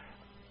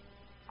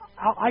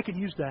 I can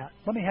use that.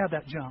 Let me have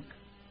that junk.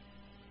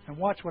 And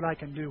watch what I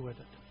can do with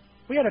it.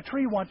 We had a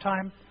tree one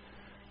time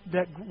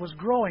that was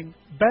growing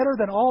better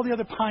than all the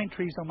other pine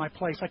trees on my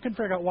place. I couldn't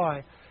figure out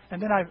why.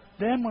 And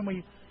then when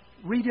we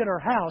redid our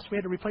house, we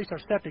had to replace our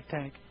septic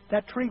tank.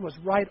 That tree was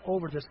right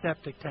over the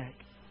septic tank.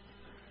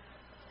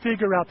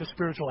 Figure out the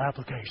spiritual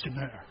application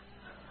there.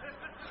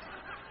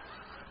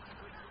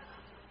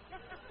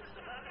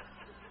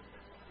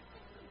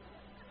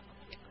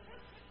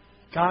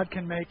 God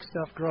can make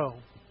stuff grow.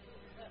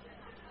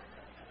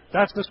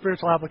 That's the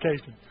spiritual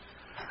application.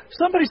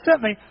 Somebody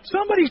sent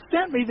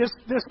me this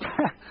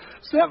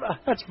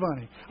that's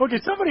funny. Okay,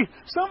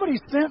 somebody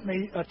sent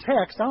me a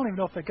text. I don't even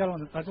know if they got on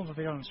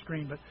the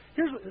screen, but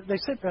they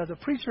sent the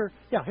preacher.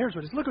 Yeah, here's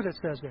what it is. Look what it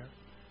says there.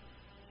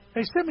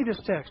 They sent me this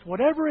text.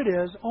 Whatever it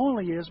is,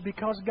 only is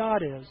because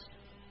God is.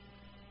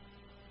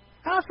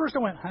 And at first I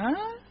went, huh?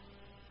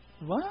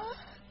 What?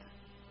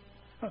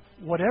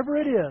 Whatever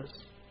it is,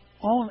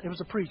 it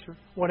was a preacher.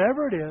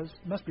 Whatever it is,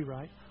 must be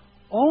right.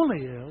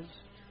 Only is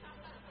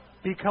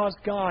because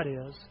God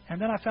is.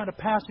 And then I found a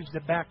passage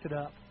that backed it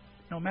up.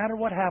 No matter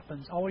what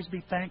happens, always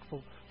be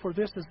thankful, for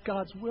this is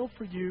God's will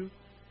for you.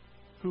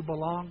 who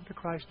belong to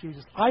Christ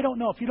Jesus. I don't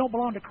know. If you don't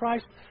belong to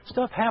Christ,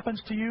 stuff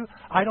happens to you.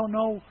 I don't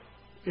know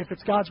if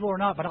it's God's will or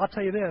not, but I'll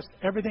tell you this.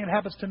 Everything that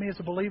happens to me as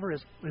a believer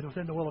is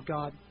within the will of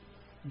God.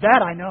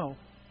 That I know.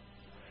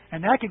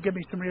 And that can give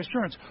me some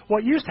reassurance.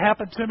 What used to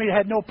happen to me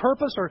had no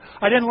purpose or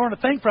I didn't learn a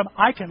thing from,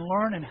 I can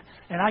learn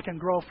and I can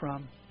grow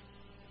from.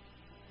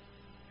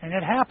 And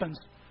it happens.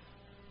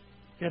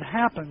 It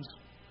happens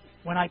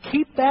when I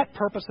keep that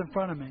purpose in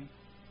front of me.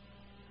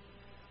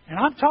 And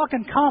I'm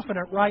talking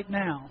confident right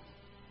now.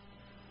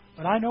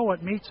 But I know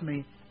what meets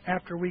me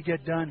after we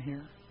get done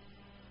here.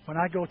 When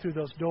I go through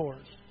those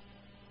doors.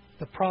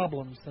 The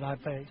problems that I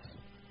face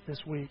this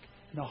week.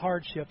 And the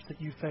hardships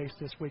that you face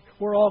this week.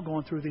 We're all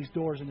going through these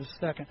doors in a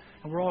second.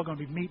 And we're all going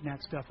to be meeting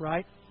that stuff,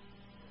 right?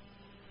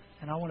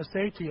 And I want to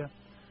say to you,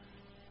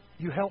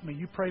 you help me,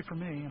 you pray for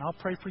me, and I'll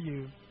pray for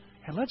you.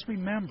 And let's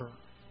remember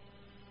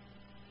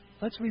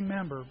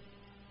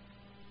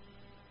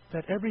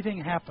that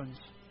everything happens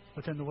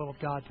within the will of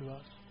God to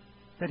us.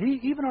 That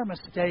even our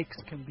mistakes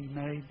can be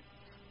made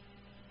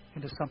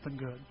into something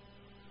good.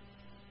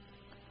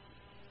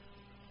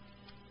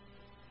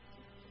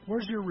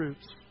 Where's your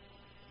roots?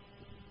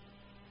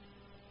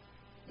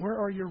 Where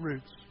are your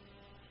roots?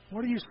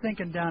 What are you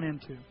sinking down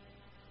into?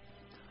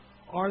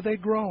 Are they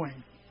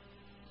growing?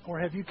 Or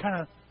have you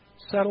kind of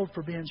settled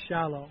for being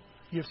shallow?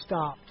 You've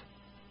stopped.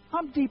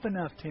 I'm deep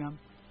enough, Tim.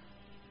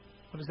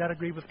 Well, does that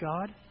agree with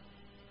God?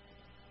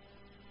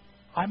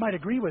 I might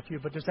agree with you,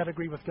 but does that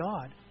agree with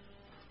God?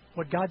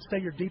 Would God say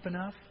you're deep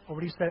enough? Or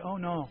would He say, oh,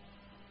 no?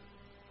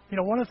 You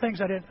know, one of the things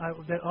that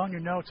on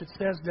your notes, it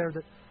says there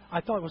that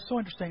I thought was so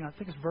interesting. I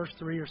think it's verse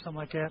 3 or something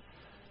like that.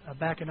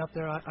 Backing up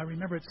there, I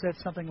remember it said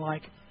something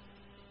like,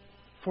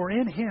 for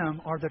in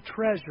Him are the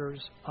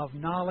treasures of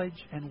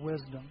knowledge and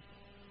wisdom.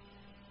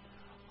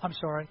 I'm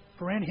sorry.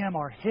 For in Him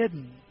are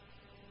hidden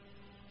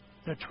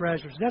the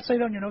treasures. Does that say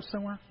that on your notes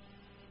somewhere?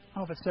 I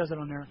don't know if it says it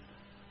on there.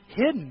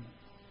 Hidden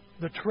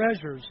the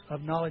treasures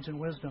of knowledge and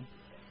wisdom.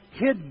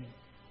 Hidden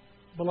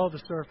below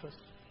the surface.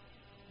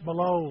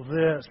 Below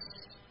this.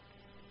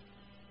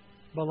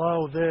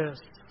 Below this.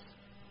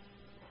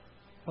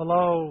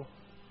 Below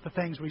the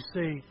things we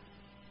see.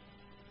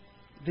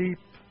 Deep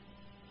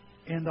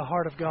in the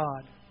heart of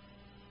God.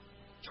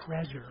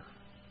 Treasure.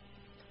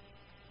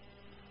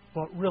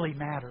 What really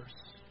matters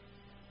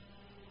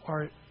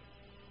are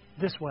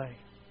this way.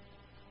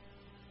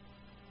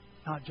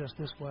 Not just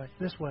this way.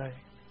 This way.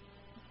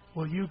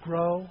 Will you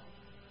grow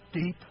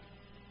deep?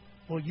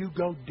 Will you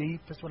go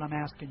deep? That's what I'm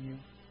asking you.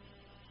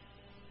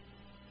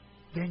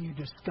 Then you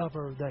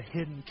discover the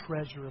hidden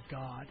treasure of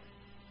God,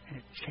 and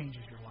it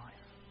changes your life.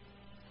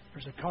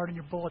 There's a card in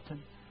your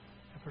bulletin.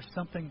 If there's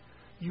something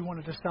you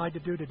want to decide to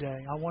do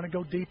today, I want to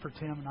go deeper,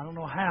 Tim, and I don't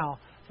know how.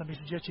 Let me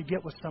suggest you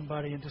get with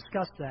somebody and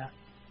discuss that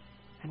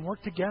and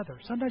work together.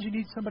 Sometimes you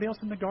need somebody else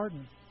in the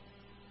garden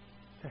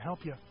to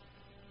help you.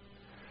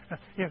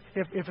 If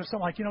it's something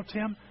like, you know,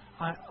 Tim,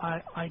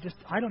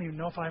 I don't even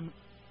know if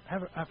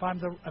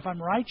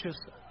I'm righteous.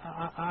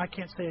 I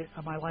can't say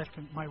my life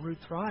my root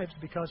thrives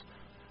because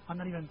I'm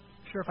not even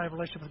sure if I have a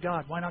relationship with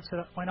God. Why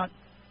not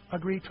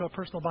agree to a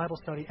personal Bible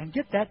study and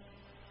get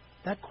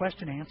that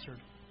question answered?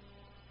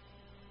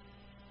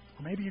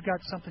 Or maybe you've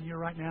got something here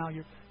right now.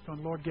 You're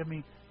going, Lord, give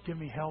me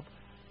help,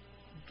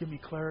 give me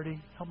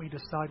clarity, help me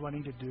decide what I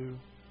need to do.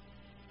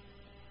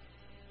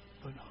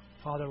 But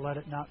Father, let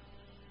it not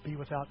be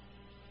without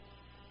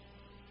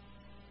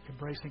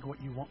embracing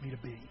what you want me to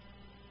be.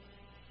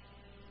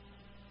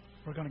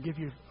 We're going to give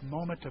you a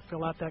moment to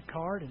fill out that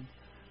card,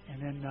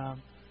 and then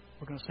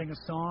we're going to sing a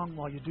song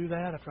while you do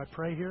that after I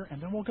pray here,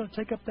 and then we're going to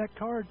take up that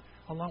card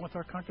along with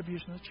our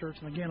contribution to the church.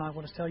 And again, I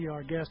want to tell you,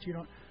 our guests, you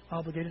don't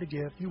obligated to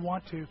give. If you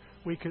want to,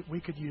 we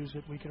could use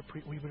it.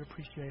 We would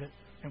appreciate it,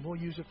 and we'll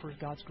use it for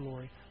God's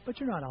glory. But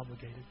you're not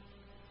obligated,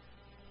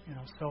 you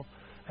know. So,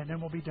 and then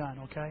we'll be done.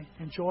 Okay.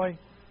 Enjoy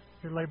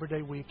your Labor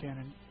Day weekend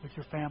and with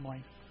your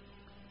family.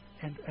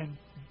 And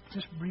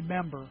just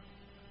remember,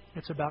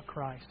 it's about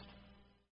Christ.